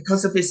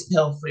 because of his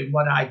pilfering,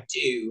 what I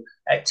do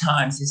at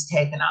times is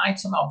take an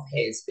item of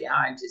his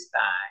behind his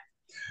back,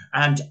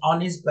 and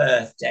on his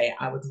birthday,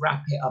 I would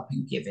wrap it up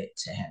and give it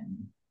to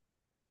him.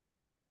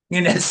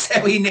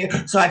 So he knew.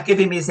 So I'd give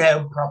him his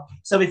own prop.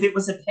 So if it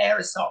was a pair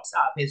of socks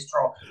out of his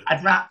drawer,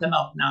 I'd wrap them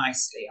up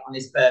nicely on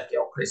his birthday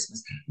or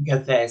Christmas and go,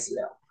 "There's a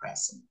little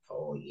present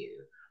for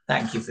you.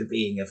 Thank you for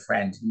being a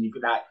friend." And you'd be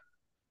like,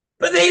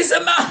 "But these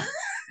are mine."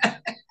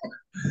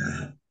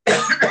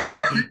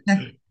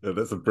 Yeah,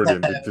 that's a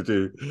brilliant thing to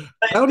do.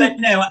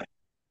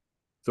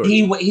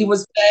 He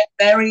was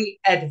very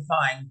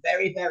edifying,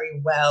 very, very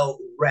well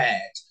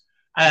read,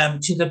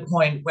 to the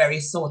point where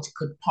he sort of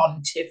could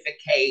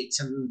pontificate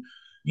and,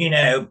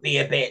 be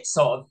a bit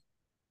sort of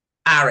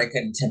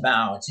arrogant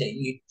about it.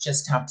 You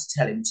just have to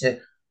tell him to,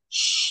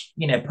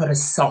 put a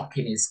sock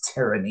in his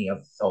tyranny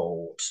of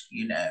thought,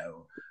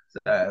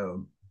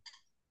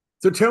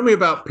 So tell me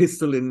about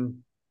Pistol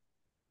in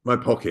My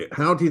Pocket.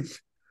 How did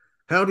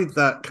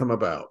that come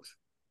about?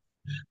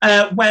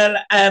 I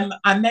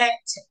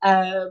met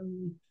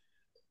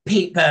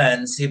Pete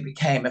Burns, who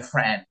became a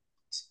friend.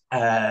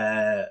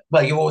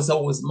 You was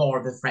always more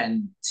of a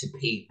friend to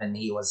Pete than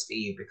he was for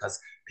you, because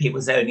Pete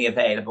was only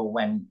available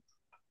when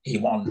he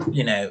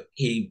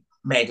he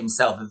made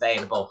himself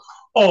available,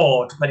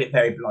 or to put it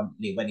very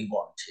bluntly, when he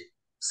wanted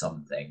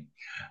something.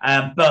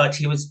 But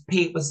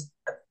Pete was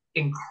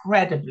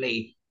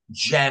incredibly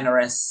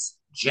generous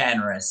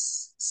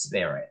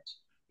spirit.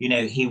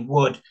 He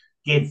would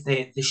give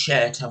the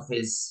shirt off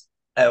his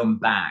own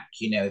back,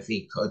 if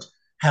he could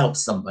help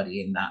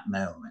somebody in that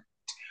moment.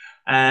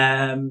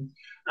 And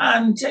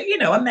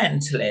a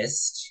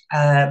mentalist.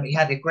 He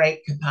had a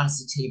great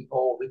capacity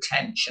for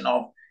retention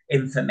of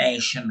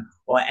information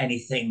or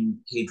anything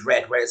he'd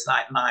read, whereas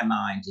like my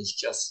mind is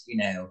just,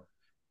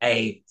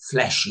 a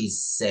fleshy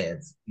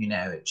sieve,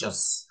 it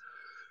just,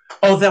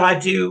 although I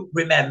do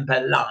remember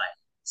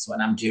lines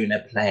when I'm doing a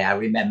play, I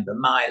remember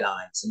my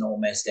lines and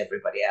almost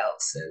everybody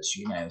else's,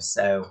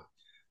 so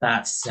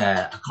that's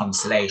a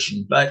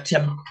consolation. But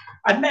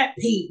I met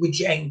Pete with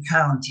Jane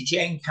County.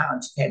 Jane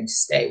County came to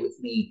stay with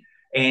me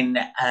in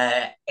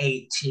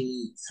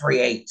 83,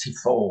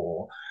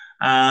 84.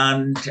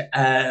 And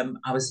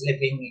I was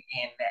living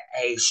in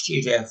a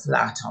studio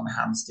flat on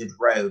Hampstead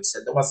Road, so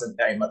there wasn't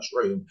very much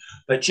room.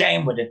 But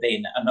Jane would have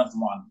been another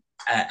one,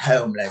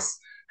 homeless,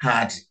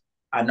 had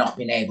I not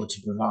been able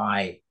to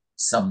provide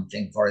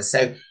something for her.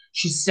 So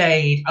she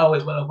stayed, it's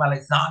only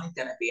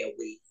going to be a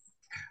week.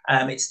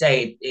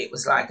 It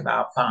was like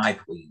about 5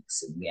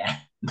 weeks in the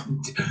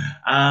end.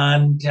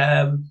 And,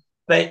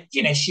 but,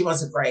 she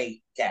was a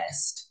great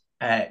guest,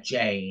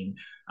 Jane.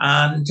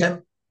 And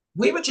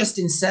we were just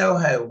in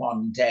Soho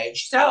one day.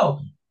 She said,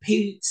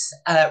 Pete's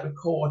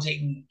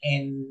recording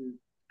in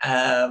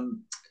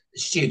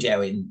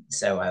studio in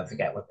Soho, I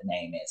forget what the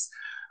name is.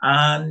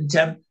 And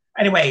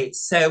anyway,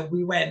 so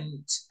we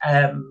went,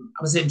 I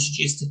was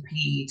introduced to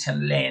Pete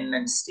and Lynn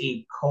and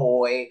Steve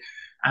Coy.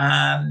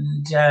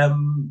 And,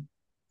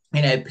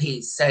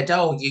 Pete said,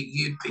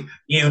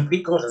 you'd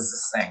be good as a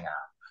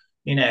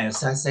singer.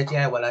 So I said,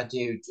 yeah, well, I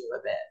do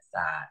a bit of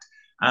that.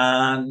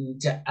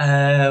 And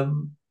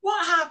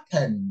what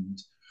happened?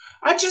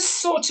 I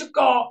just sort of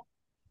got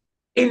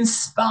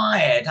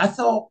inspired. I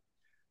thought,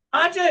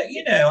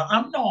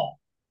 I'm not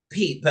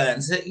Pete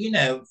Burns.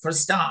 For a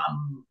start,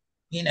 I'm,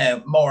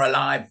 more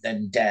alive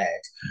than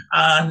dead.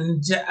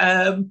 And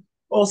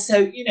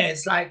also,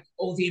 it's like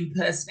all the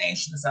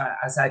impersonations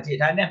as I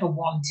did. I never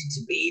wanted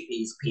to be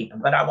these people,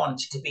 but I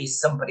wanted to be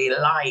somebody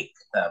like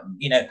them,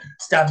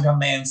 stand on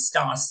my own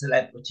star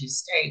celebrity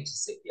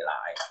status, if you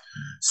like.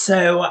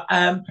 So,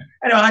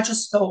 I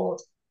just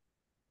thought,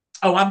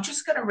 I'm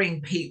just going to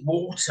ring Pete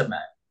Waterman.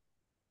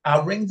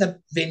 I'll ring the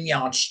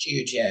Vineyard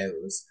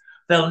Studios.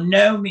 They'll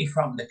know me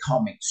from the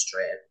comic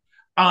strip.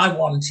 I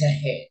want a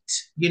hit.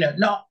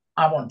 Not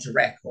I want a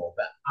record,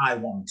 but I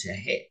want a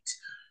hit.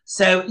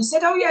 So he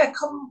said,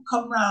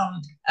 come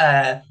round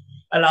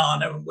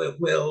Alana,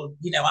 we'll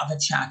have a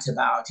chat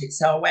about it.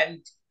 So I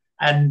went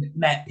and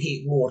met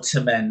Pete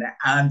Waterman,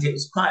 and it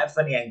was quite a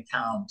funny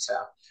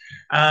encounter.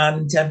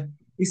 And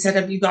he said,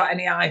 "Have you got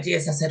any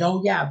ideas?" I said,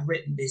 "Oh yeah, I've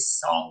written this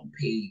song,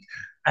 Pete.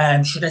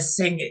 Should I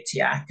sing it to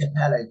you a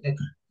cappella?"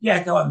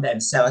 "Yeah, go on then."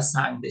 So I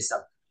sang this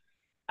song.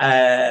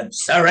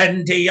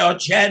 Surrender your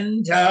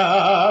gender,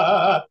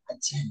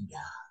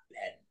 agenda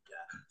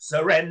bender.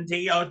 Surrender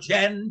your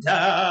gender,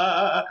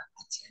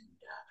 agenda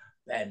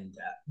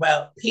bender.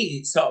 Well,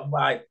 Pete sort of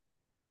like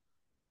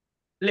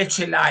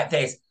literally like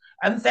this,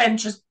 and then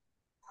just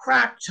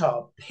cracked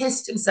up,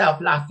 pissed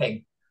himself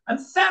laughing,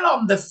 and fell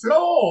on the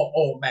floor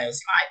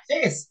almost like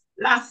this,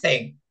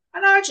 laughing.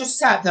 And I just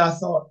sat there, I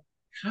thought,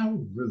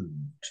 how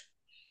rude.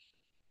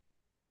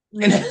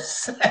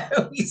 So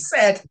he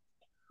said,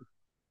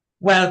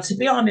 "Well, to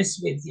be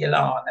honest with you,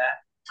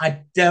 Lana,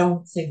 I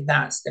don't think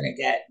that's going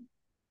to get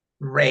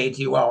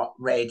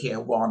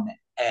Radio 1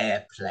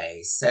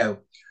 airplay.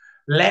 So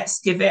let's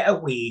give it a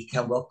week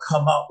and we'll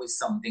come up with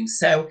something."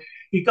 So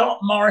he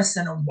got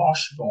Morrison and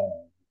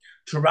Washburn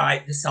to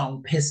write the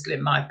song Pistol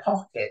in My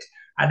Pocket.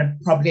 And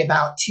probably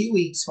about 2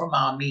 weeks from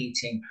our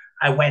meeting,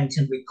 I went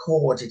and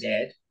recorded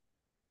it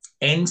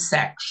in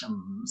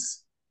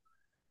sections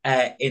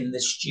in the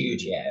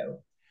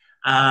studio.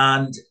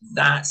 And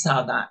that's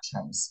how that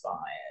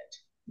transpired.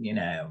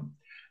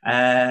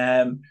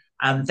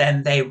 And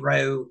then they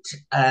wrote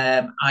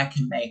I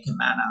Can Make a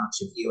Man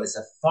Out of You as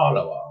a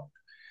follow-up,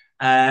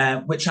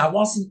 which I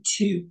wasn't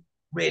too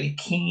really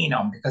keen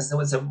on, because there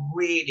was a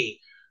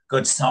really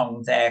good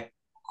song there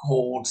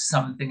called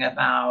something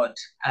about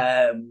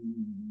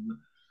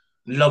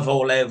love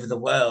all over the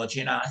world.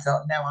 I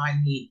thought, no, I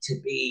need to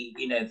be,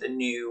 the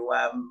new,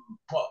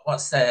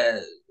 what's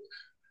the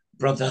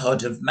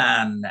Brotherhood of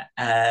Man,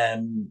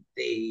 the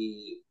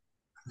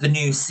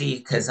New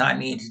Seekers. I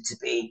needed to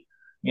be,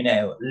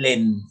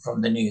 Lynn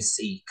from the New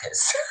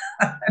Seekers.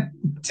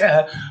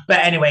 But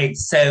anyway,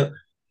 so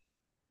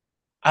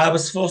I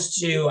was forced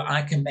to,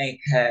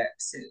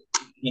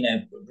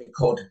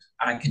 recorded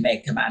I Can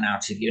Make a Man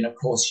Out of You. And of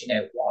course,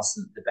 it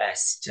wasn't the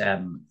best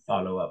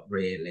follow-up,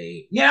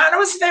 really. Yeah, and I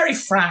was very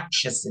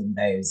fractious in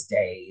those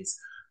days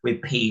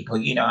with people.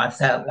 I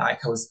felt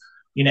like I was,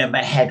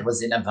 my head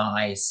was in a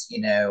vice.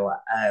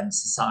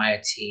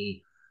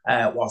 Society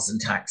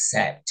wasn't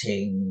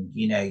accepting.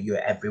 You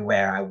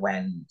everywhere I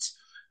went.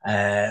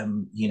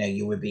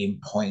 You were being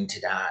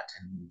pointed at,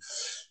 and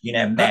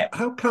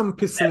How come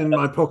 "Pistol in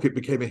My Pocket"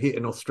 became a hit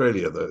in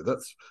Australia, though?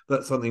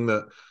 That's something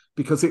that,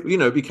 because it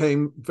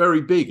became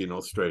very big in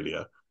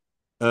Australia.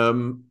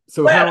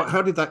 So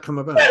how did that come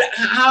about? Well,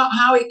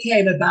 how it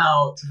came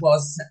about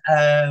was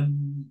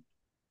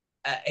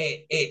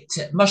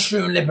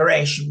Mushroom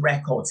Liberation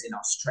Records in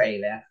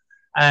Australia.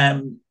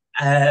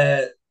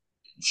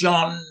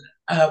 John,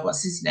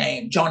 what's his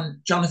name?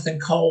 Jonathan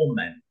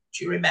Coleman.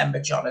 Do you remember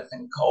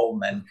Jonathan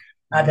Coleman?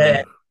 Had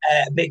a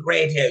big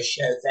radio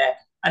show there,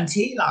 and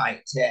he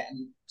liked it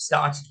and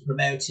started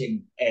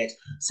promoting it.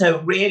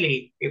 So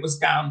really, it was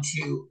down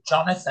to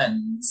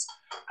Jonathan's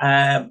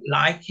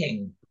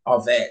liking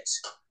of it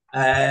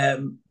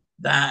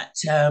that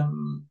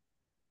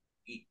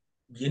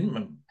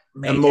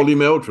and Molly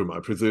Meldrum,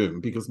 I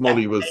presume, because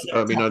Molly was,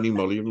 I knew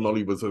Molly.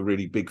 Molly was a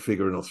really big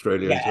figure in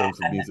Australia in terms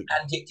of music.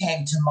 And it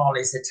came to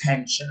Molly's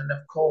attention, and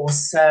of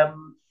course,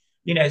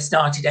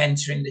 started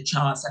entering the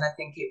charts, and I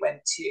think it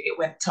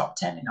went top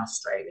 10 in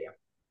Australia.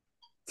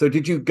 So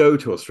did you go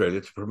to Australia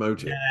to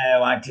promote it?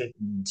 No, I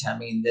didn't. I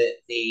mean,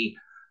 it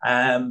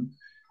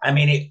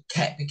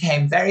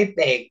became very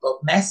big,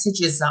 but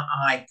messages that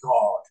I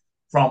got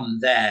from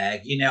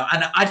there,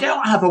 and I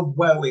don't have a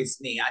woe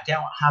is me. I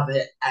don't have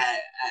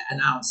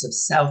an ounce of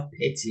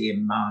self-pity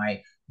in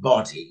my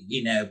body,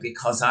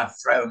 because I've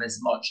flung as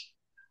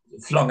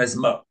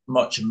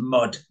much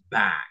mud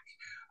back.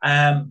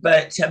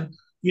 But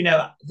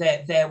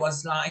there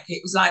was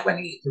it was like when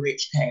Eat the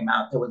Rich came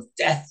out, there was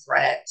death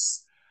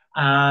threats.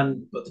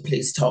 But the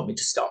police told me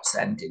to stop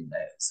sending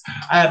those.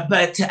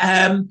 But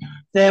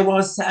there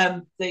was,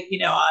 there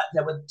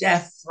were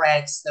death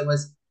threats. There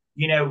was,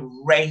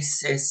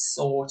 racist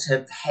sort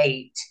of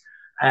hate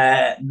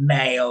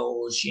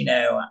mails,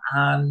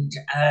 and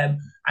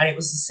it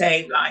was the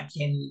same like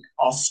in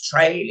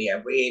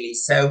Australia, really.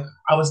 So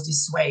I was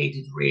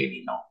dissuaded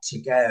really not to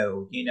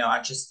go.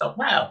 I just thought,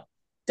 well,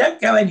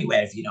 don't go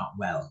anywhere if you're not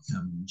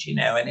welcomed,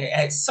 and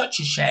it's such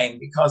a shame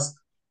because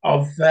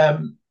of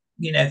the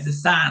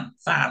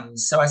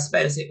fans. So I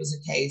suppose it was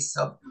a case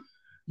of,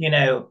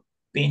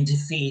 being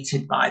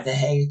defeated by the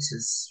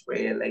haters,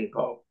 really.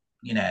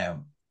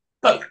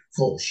 But of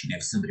course,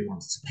 if somebody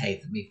wants to pay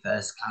for me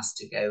first class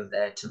to go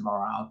there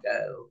tomorrow, I'll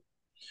go.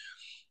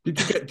 Did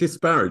you get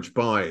disparaged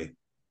by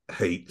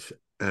hate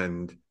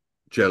and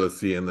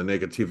jealousy and the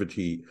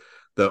negativity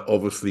that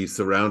obviously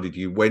surrounded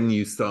you when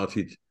you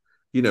started,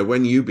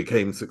 when you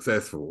became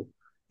successful?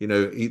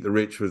 Eat the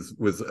Rich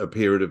was a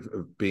period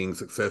of being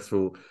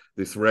successful.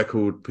 This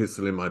record,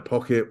 Pistol in My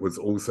Pocket, was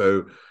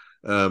also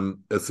a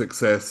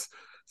success.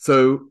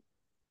 So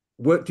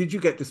did you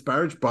get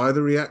disparaged by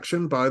the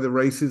reaction, by the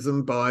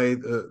racism, by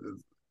the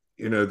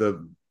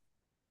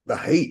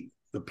hate,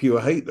 the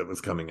pure hate that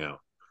was coming out?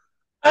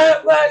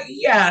 Well,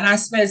 yeah, and I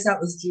suppose that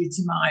was due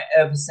to my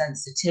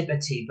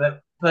oversensitivity.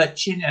 But I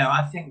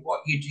think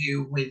what you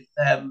do with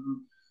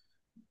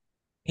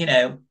you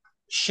know,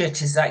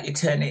 shit is that you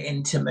turn it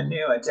into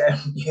manure,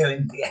 don't you?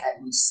 In the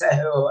end,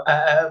 so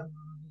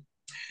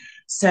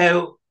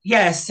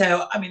yeah.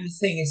 So I mean, the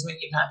thing is, when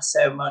you've had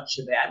so much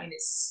of it, I mean,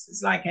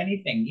 it's like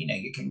anything.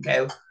 You can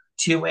go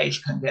two ways.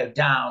 You can go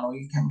down, or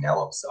you can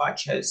go up. So I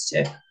chose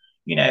to,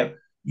 you know,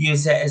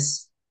 use it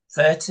as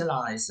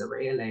fertilizer,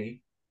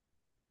 really.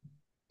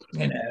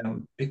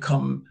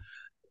 Become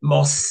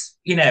more,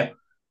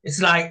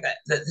 it's like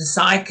the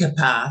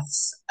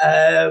psychopaths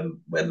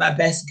were my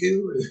best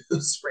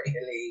gurus,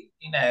 really.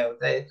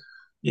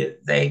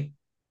 They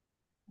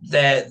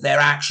their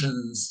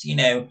actions,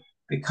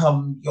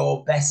 become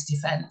your best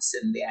defense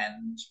in the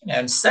end.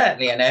 And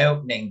certainly an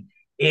opening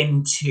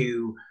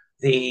into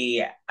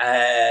the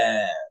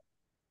uh,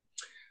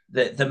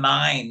 the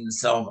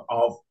minds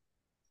of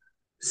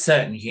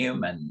certain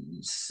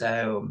humans.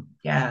 So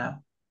yeah.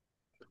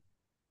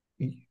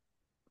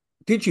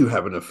 Did you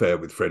have an affair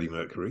with Freddie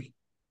Mercury?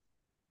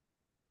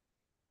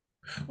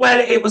 Well,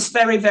 it was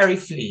very, very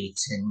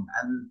fleeting,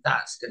 and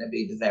that's going to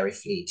be the very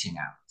fleeting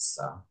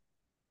answer.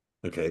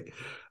 Okay.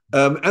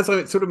 As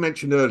I sort of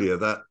mentioned earlier,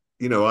 that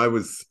I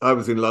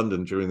was in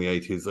London during the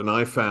 80s, and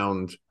I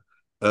found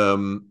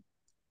the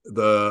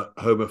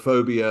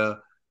homophobia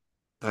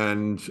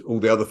and all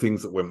the other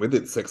things that went with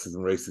it, sexism,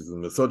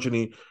 racism,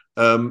 misogyny,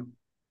 a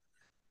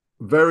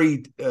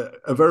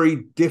very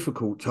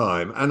difficult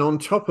time. And on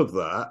top of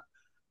that,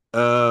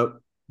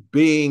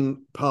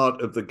 being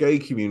part of the gay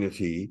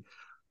community,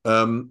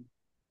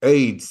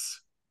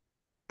 AIDS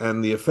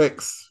and the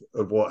effects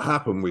of what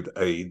happened with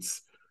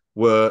AIDS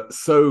were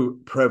so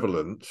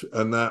prevalent,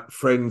 and that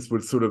friends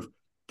would sort of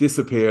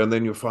disappear, and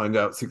then you'll find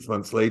out 6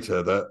 months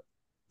later that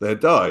they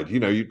died.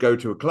 You'd go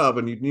to a club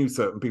and you knew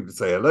certain people to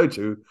say hello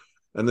to,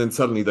 and then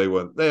suddenly they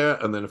weren't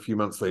there, and then a few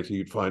months later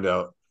you'd find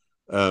out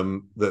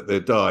that they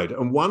died.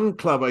 And one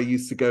club I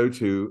used to go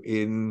to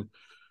in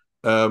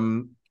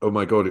oh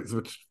my God, it's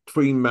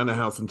between Manor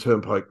House and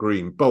Turnpike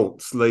Green,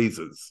 Bolts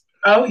Lasers.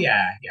 Oh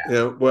yeah,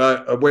 yeah.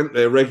 Well, I went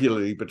there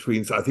regularly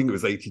between, I think it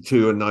was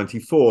 82 and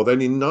 94.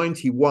 Then in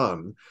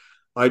 91,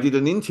 I did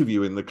an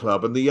interview in the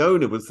club, and the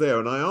owner was there,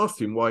 and I asked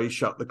him why he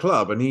shut the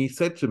club, and he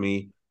said to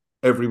me,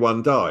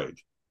 everyone died.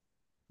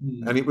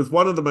 And it was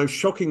one of the most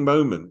shocking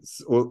moments,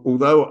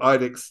 although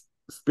I'd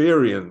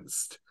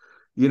experienced,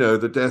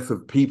 the death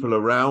of people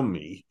around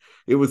me.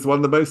 It was one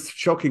of the most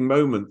shocking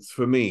moments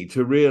for me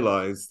to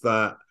realize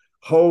that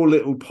whole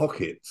little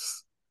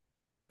pockets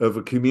of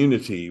a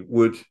community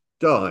would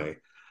die.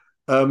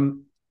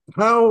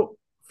 How,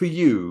 for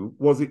you,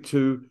 was it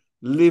to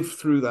live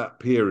through that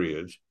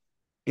period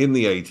in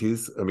the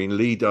 80s? I mean,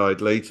 Lee died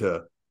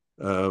later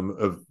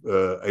of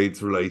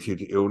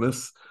AIDS-related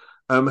illness.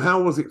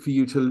 How was it for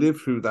you to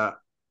live through that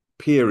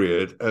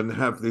period and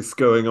have this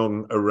going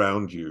on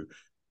around you?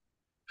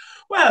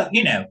 Well,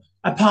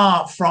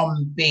 apart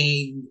from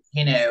being,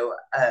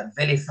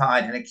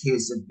 vilified and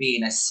accused of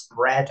being a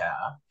spreader,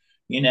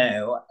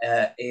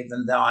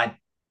 even though I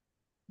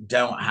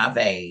don't have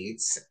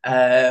AIDS,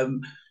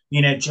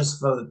 just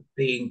for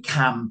being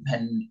camp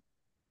and,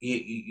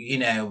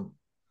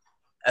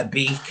 a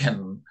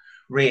beacon,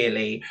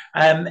 really.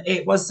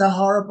 It was a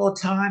horrible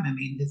time. I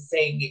mean, the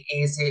thing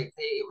is, it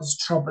was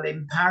trouble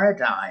in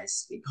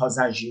paradise because,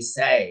 as you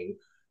say,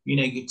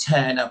 you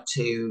turn up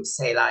to,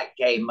 say, like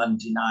Gay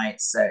Monday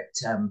nights at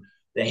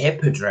the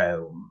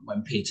Hippodrome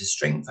when Peter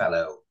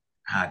Stringfellow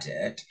had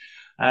it.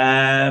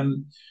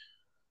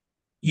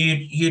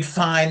 You'd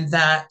find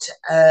that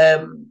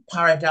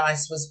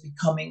paradise was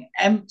becoming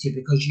empty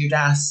because you'd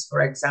ask,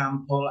 for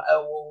example,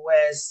 oh, well,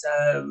 where's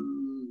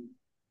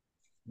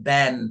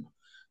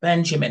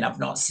Benjamin? I've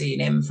not seen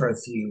him for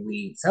a few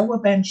weeks. Oh, well,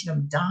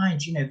 Benjamin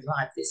died,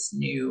 like this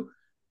new,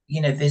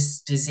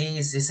 this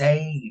disease, this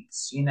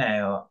AIDS,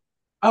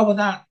 Oh, well,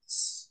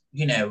 that's,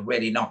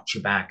 really knocked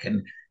you back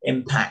and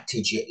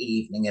impacted your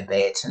evening a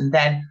bit. And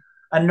then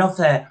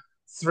another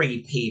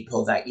three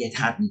people that you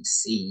hadn't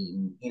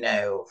seen,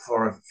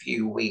 for a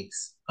few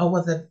weeks. Oh,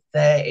 well,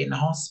 they're in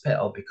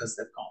hospital because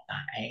they've got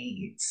that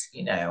AIDS,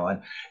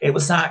 and it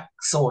was that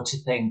sort of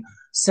thing.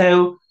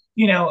 So,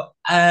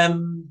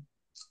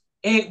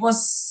 it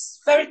was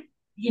very,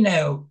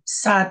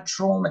 sad,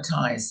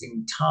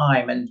 traumatizing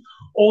time. And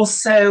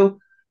also,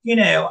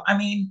 I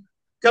mean,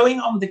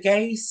 going on the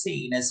gay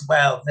scene as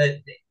well,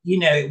 that,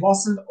 it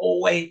wasn't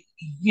always,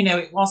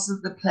 it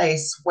wasn't the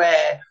place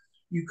where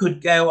you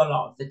could go a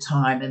lot of the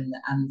time and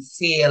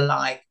feel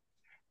like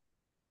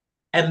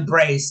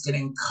embraced and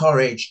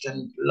encouraged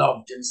and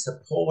loved and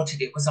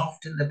supported. It was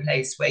often the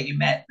place where you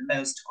met the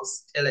most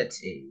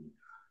hostility,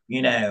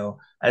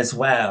 as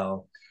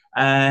well.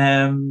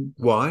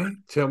 Why?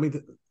 Tell me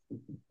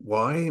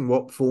why, in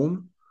what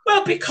form?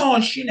 Well,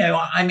 because,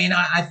 I mean,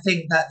 I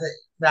think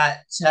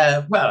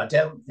well, I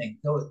don't think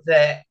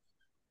there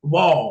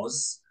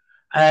was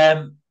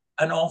um,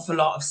 an awful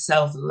lot of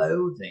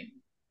self-loathing,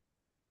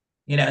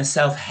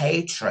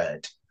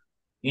 self-hatred,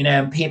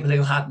 and people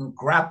who hadn't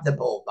grabbed the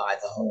bull by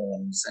the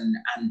horns and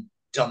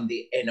done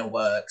the inner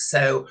work.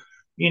 So,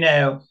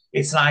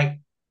 it's like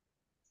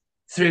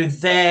through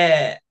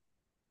their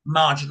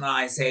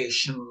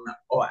marginalization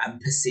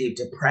and perceived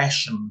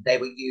oppression, they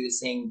were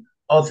using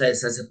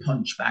others as a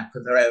punchbag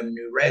for their own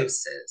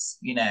neurosis,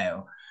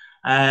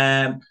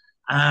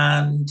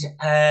 and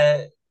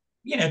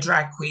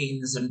drag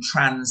queens and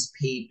trans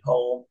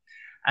people,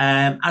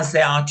 as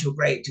they are to a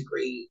great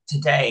degree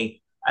today,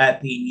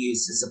 being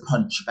used as a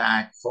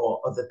punchbag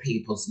for other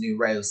people's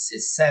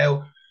neurosis.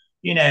 So,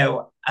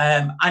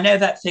 I know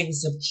that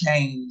things have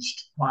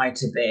changed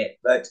quite a bit,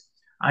 but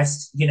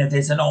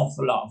there's an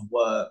awful lot of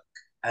work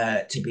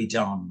to be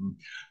done.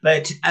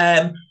 But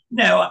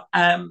no,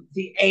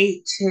 the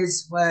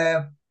 80s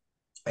were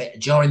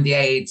during the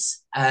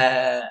AIDS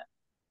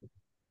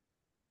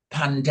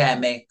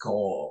pandemic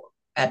or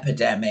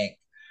epidemic.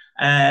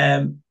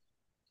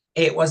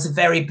 It was a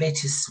very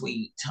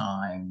bittersweet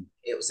time.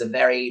 It was a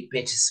very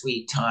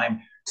bittersweet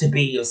time to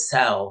be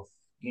yourself,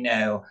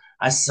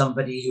 as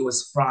somebody who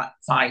was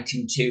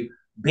fighting to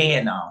be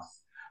enough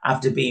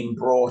after being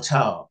brought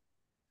up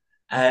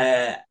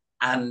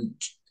and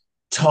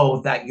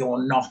told that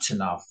you're not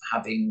enough,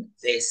 having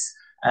this,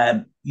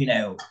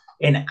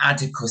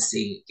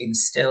 inadequacy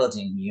instilled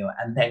in you.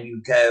 And then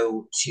you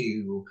go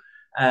to,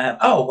 I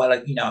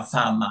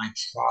found my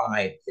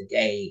tribe,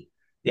 the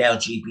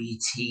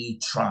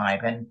LGBT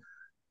tribe. And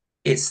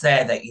it's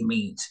there that you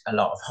meet a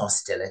lot of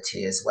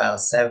hostility as well.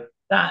 So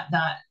that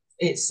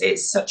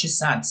it's such a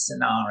sad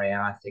scenario,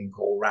 I think,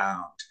 all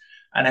round.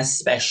 And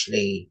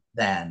especially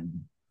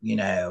then,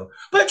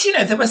 But,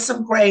 there were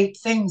some great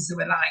things. There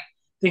were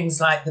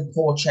things like the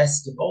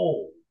Porchester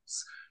Balls,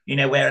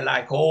 where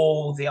like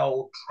all the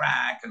old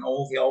drag and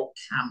all the old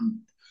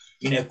camp,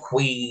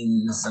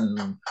 queens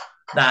and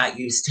that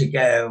used to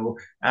go,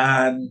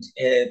 and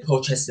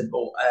Porchester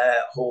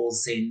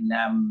Halls in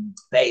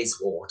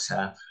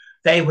Bayswater.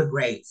 They were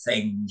great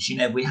things.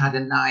 We had a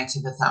night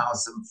of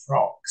 1,000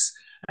 frocks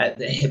at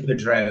the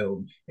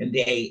Hippodrome in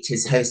the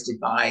 80s, hosted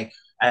by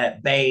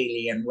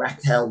Bailey and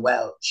Raquel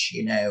Welch,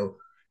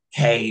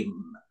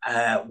 came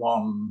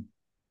one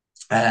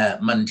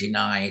Monday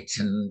night,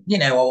 and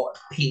there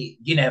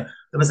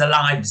was a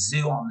live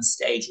zoo on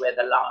stage where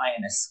the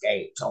lion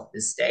escaped off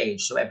the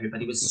stage, so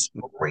everybody was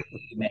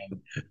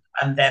screaming,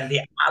 and then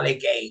the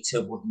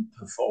alligator wouldn't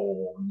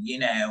perform,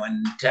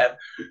 and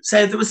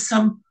so there was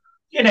some,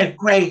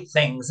 great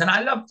things, and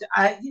I loved,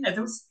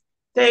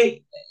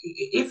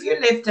 if you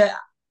lived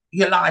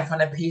your life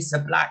on a piece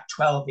of black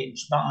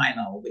 12-inch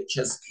vinyl, which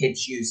as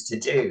kids used to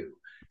do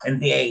in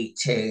the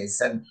 80s,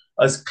 and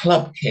as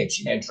club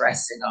kids,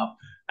 dressing up.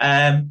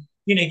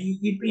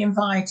 You'd be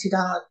invited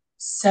out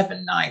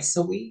 7 nights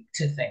a week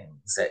to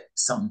things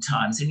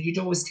sometimes, and you'd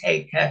always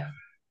take a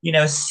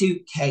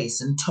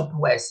suitcase and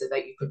Tupperware so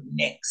that you could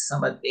nix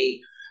some of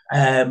the,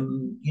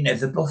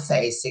 the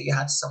buffet, so you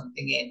had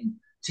something in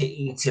to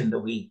eat in the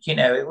week.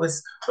 It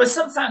was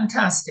some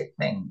fantastic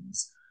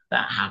things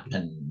that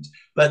happened,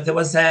 but there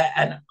was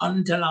an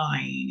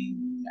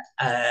underlying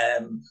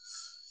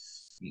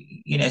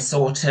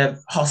sort of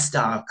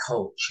hostile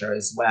culture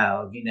as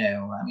well.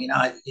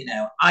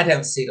 I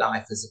don't see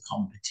life as a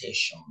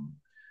competition,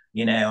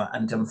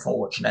 and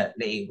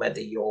unfortunately,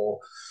 whether you're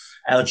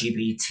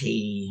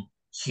LGBTQ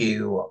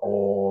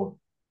or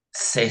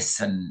cis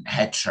and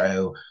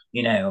hetero,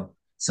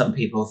 some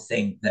people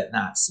think that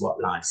that's what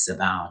life's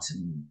about,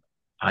 and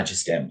I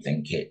just don't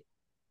think it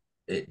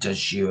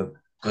does you a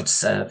good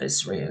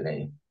service,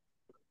 really.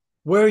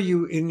 Where are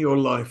you in your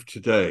life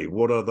today?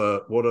 What are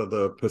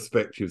the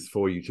perspectives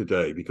for you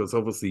today? Because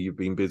obviously you've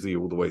been busy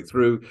all the way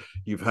through.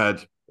 You've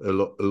had a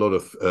lot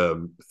of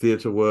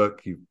theatre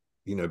work.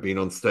 You've been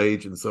on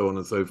stage and so on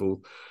and so forth.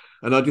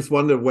 And I just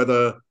wonder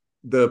whether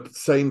the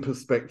same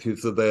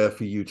perspectives are there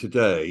for you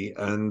today,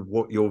 and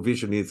what your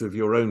vision is of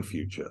your own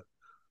future.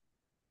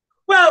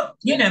 Well,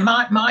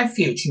 my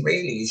future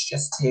really is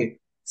just to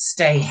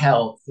stay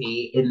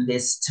healthy in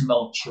this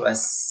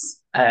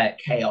tumultuous,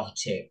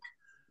 chaotic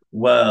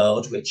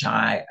world, which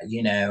I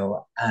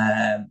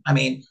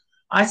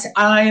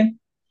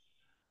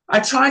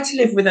try to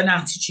live with an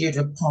attitude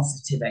of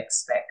positive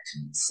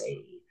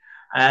expectancy.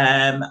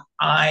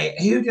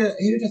 Who'd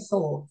have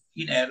thought,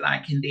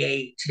 like in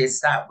the 80s,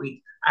 that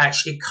we'd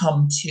actually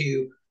come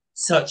to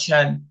such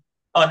an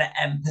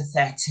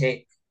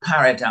unempathetic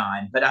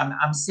paradigm, but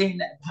I'm seeing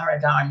that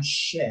paradigm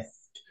shift,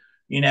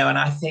 and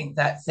I think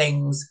that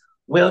things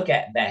will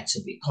get better,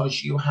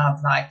 because you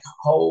have like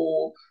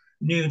whole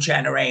new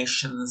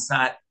generations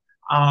that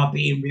are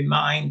being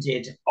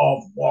reminded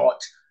of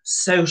what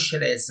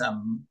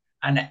socialism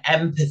and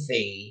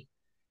empathy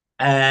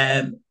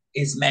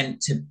is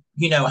meant to,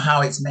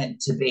 how it's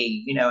meant to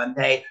be, and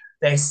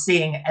they're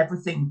seeing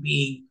everything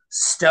being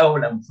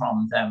stolen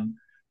from them,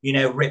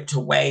 ripped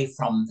away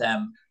from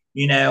them.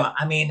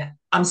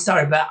 I'm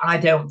sorry, but I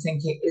don't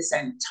think it is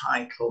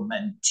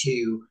entitlement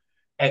to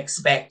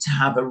expect to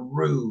have a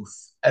roof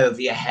over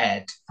your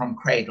head from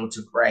cradle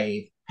to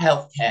grave,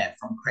 healthcare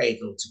from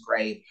cradle to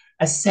grave,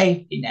 a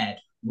safety net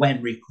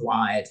when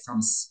required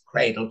from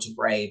cradle to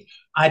grave.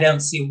 I don't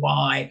see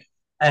why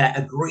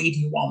a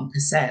greedy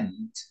 1%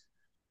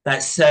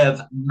 that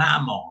serve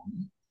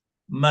mammon,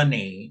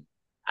 money,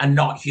 and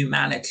not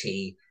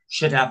humanity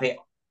should have it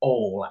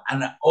all.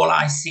 And all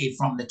I see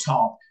from the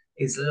top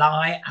is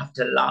lie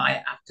after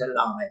lie after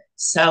lie,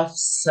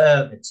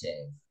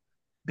 self-servitive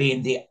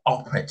being the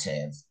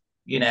operative,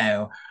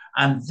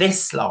 and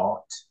this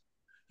lot,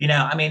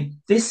 I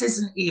mean, this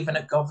isn't even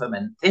a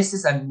government. This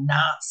is a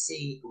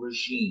Nazi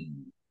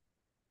regime.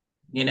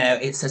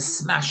 It's a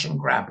smash and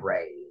grab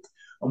raid.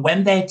 And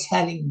when they're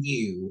telling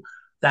you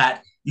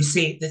that, you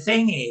see, the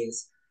thing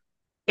is,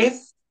 if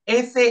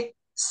it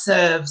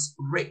serves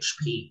rich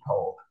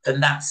people, then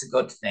that's a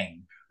good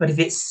thing. But if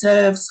it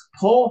serves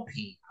poor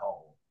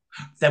people,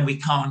 then we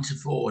can't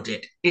afford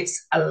it.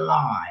 It's a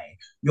lie.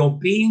 You're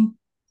being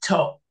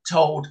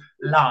told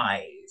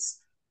lies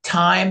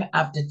time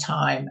after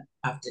time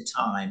after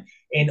time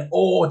in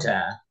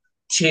order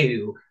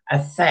to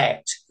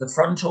affect the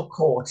frontal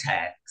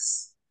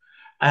cortex,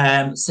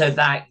 so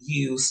that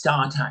you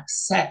start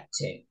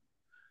accepting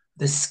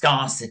the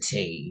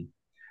scarcity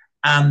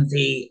and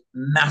the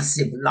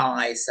massive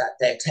lies that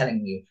they're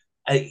telling you.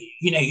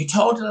 You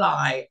told a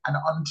lie, an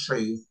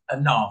untruth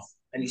enough,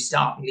 and you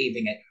start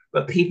believing it.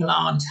 But people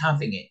aren't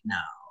having it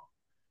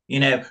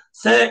now.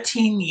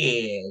 13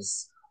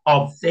 years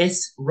of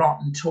this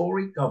rotten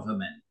Tory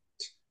government,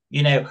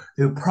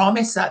 who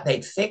promised that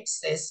they'd fix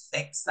this,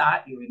 fix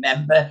that. You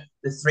remember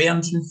the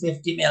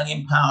 £350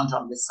 million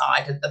on the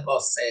side of the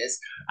buses.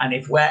 And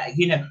if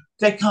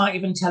they can't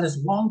even tell us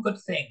one good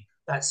thing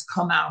that's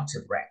come out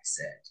of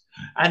Brexit.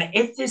 And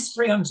if this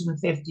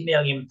 £350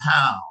 million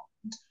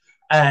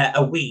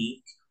a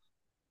week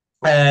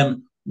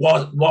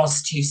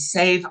was to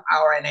save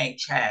our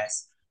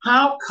NHS,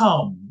 how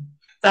come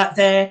that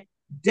they're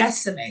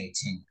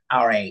decimating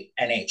our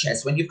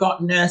NHS when you've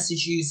got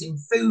nurses using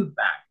food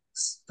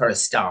banks for a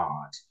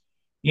start?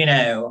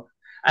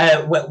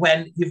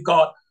 When you've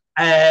got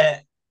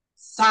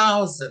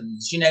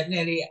thousands,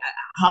 nearly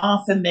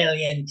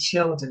 500,000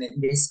 children in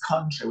this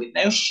country with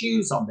no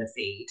shoes on their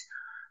feet,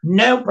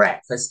 no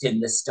breakfast in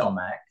the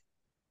stomach,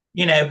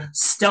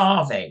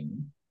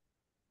 starving.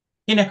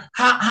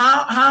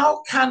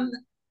 How can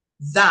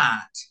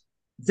that,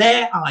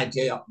 their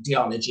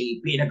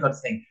ideology, being a good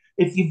thing?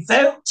 If you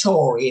vote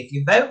Tory, if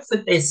you vote for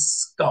this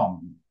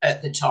scum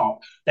at the top,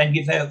 then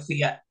you vote for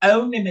your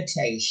own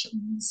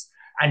limitations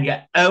and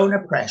your own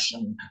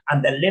oppression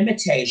and the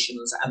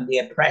limitations and the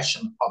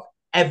oppression of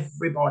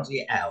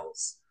everybody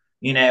else,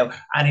 And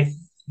if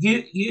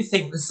you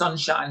think the sun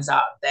shines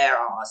out of their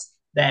arse,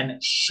 then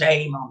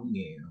shame on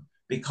you,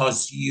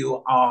 because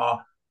you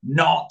are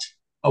not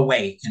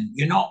awakened,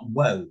 you're not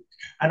woke.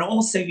 And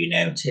also you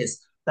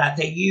notice that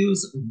they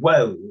use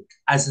woke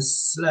as a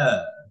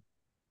slur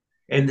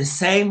in the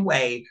same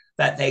way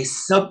that they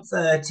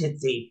subverted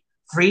the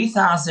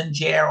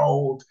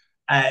 3,000-year-old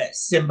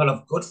symbol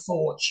of good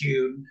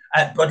fortune,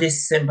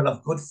 Buddhist symbol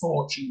of good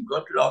fortune,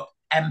 good luck,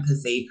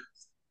 empathy,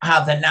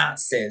 how the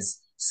Nazis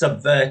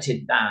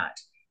subverted that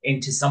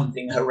into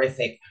something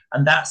horrific.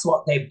 And that's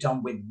what they've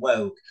done with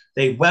woke.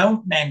 They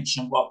won't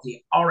mention what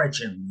the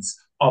origins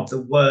of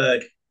the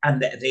word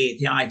and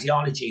the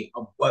ideology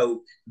of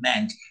woke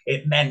meant.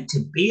 It meant to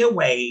be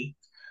awake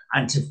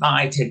and to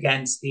fight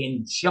against the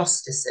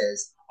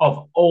injustices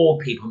of all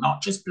people,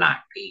 not just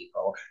Black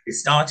people. It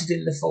started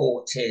in the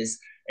 40s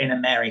in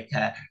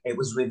America. It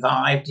was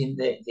revived in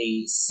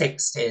the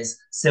 60s,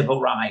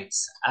 civil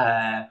rights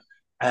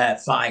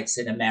fights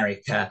in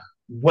America.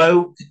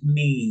 Woke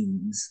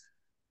means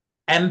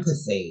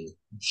empathy,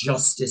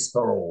 justice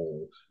for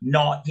all,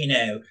 not,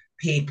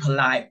 people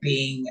like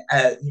being,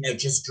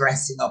 just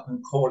dressing up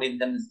and calling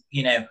them,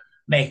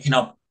 making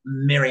up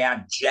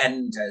myriad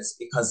genders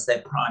because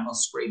they're primal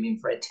screaming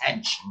for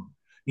attention.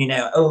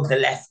 The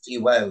lefty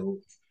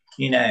woke,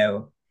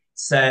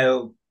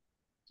 So,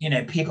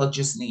 people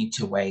just need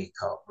to wake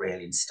up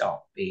really and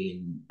stop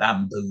being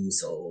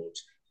bamboozled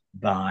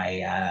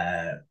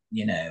by,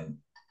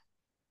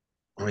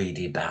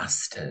 greedy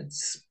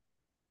bastards.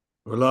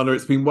 Well, Lana,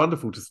 it's been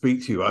wonderful to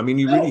speak to you. I mean,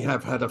 you really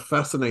have had a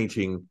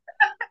fascinating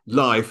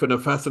life and a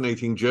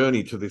fascinating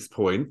journey to this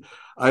point.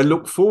 I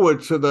look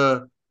forward to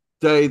the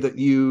day that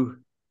you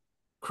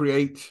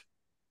create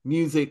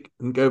music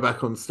and go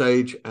back on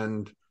stage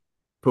and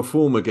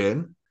perform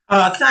again.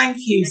 Thank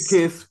you.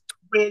 Kiss.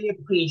 Really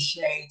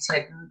appreciate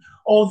it. And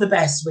all the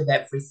best with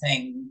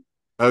everything.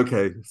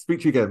 Okay. Speak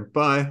to you again.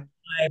 Bye.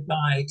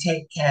 Bye.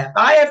 Take care.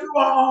 Bye,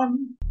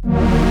 everyone.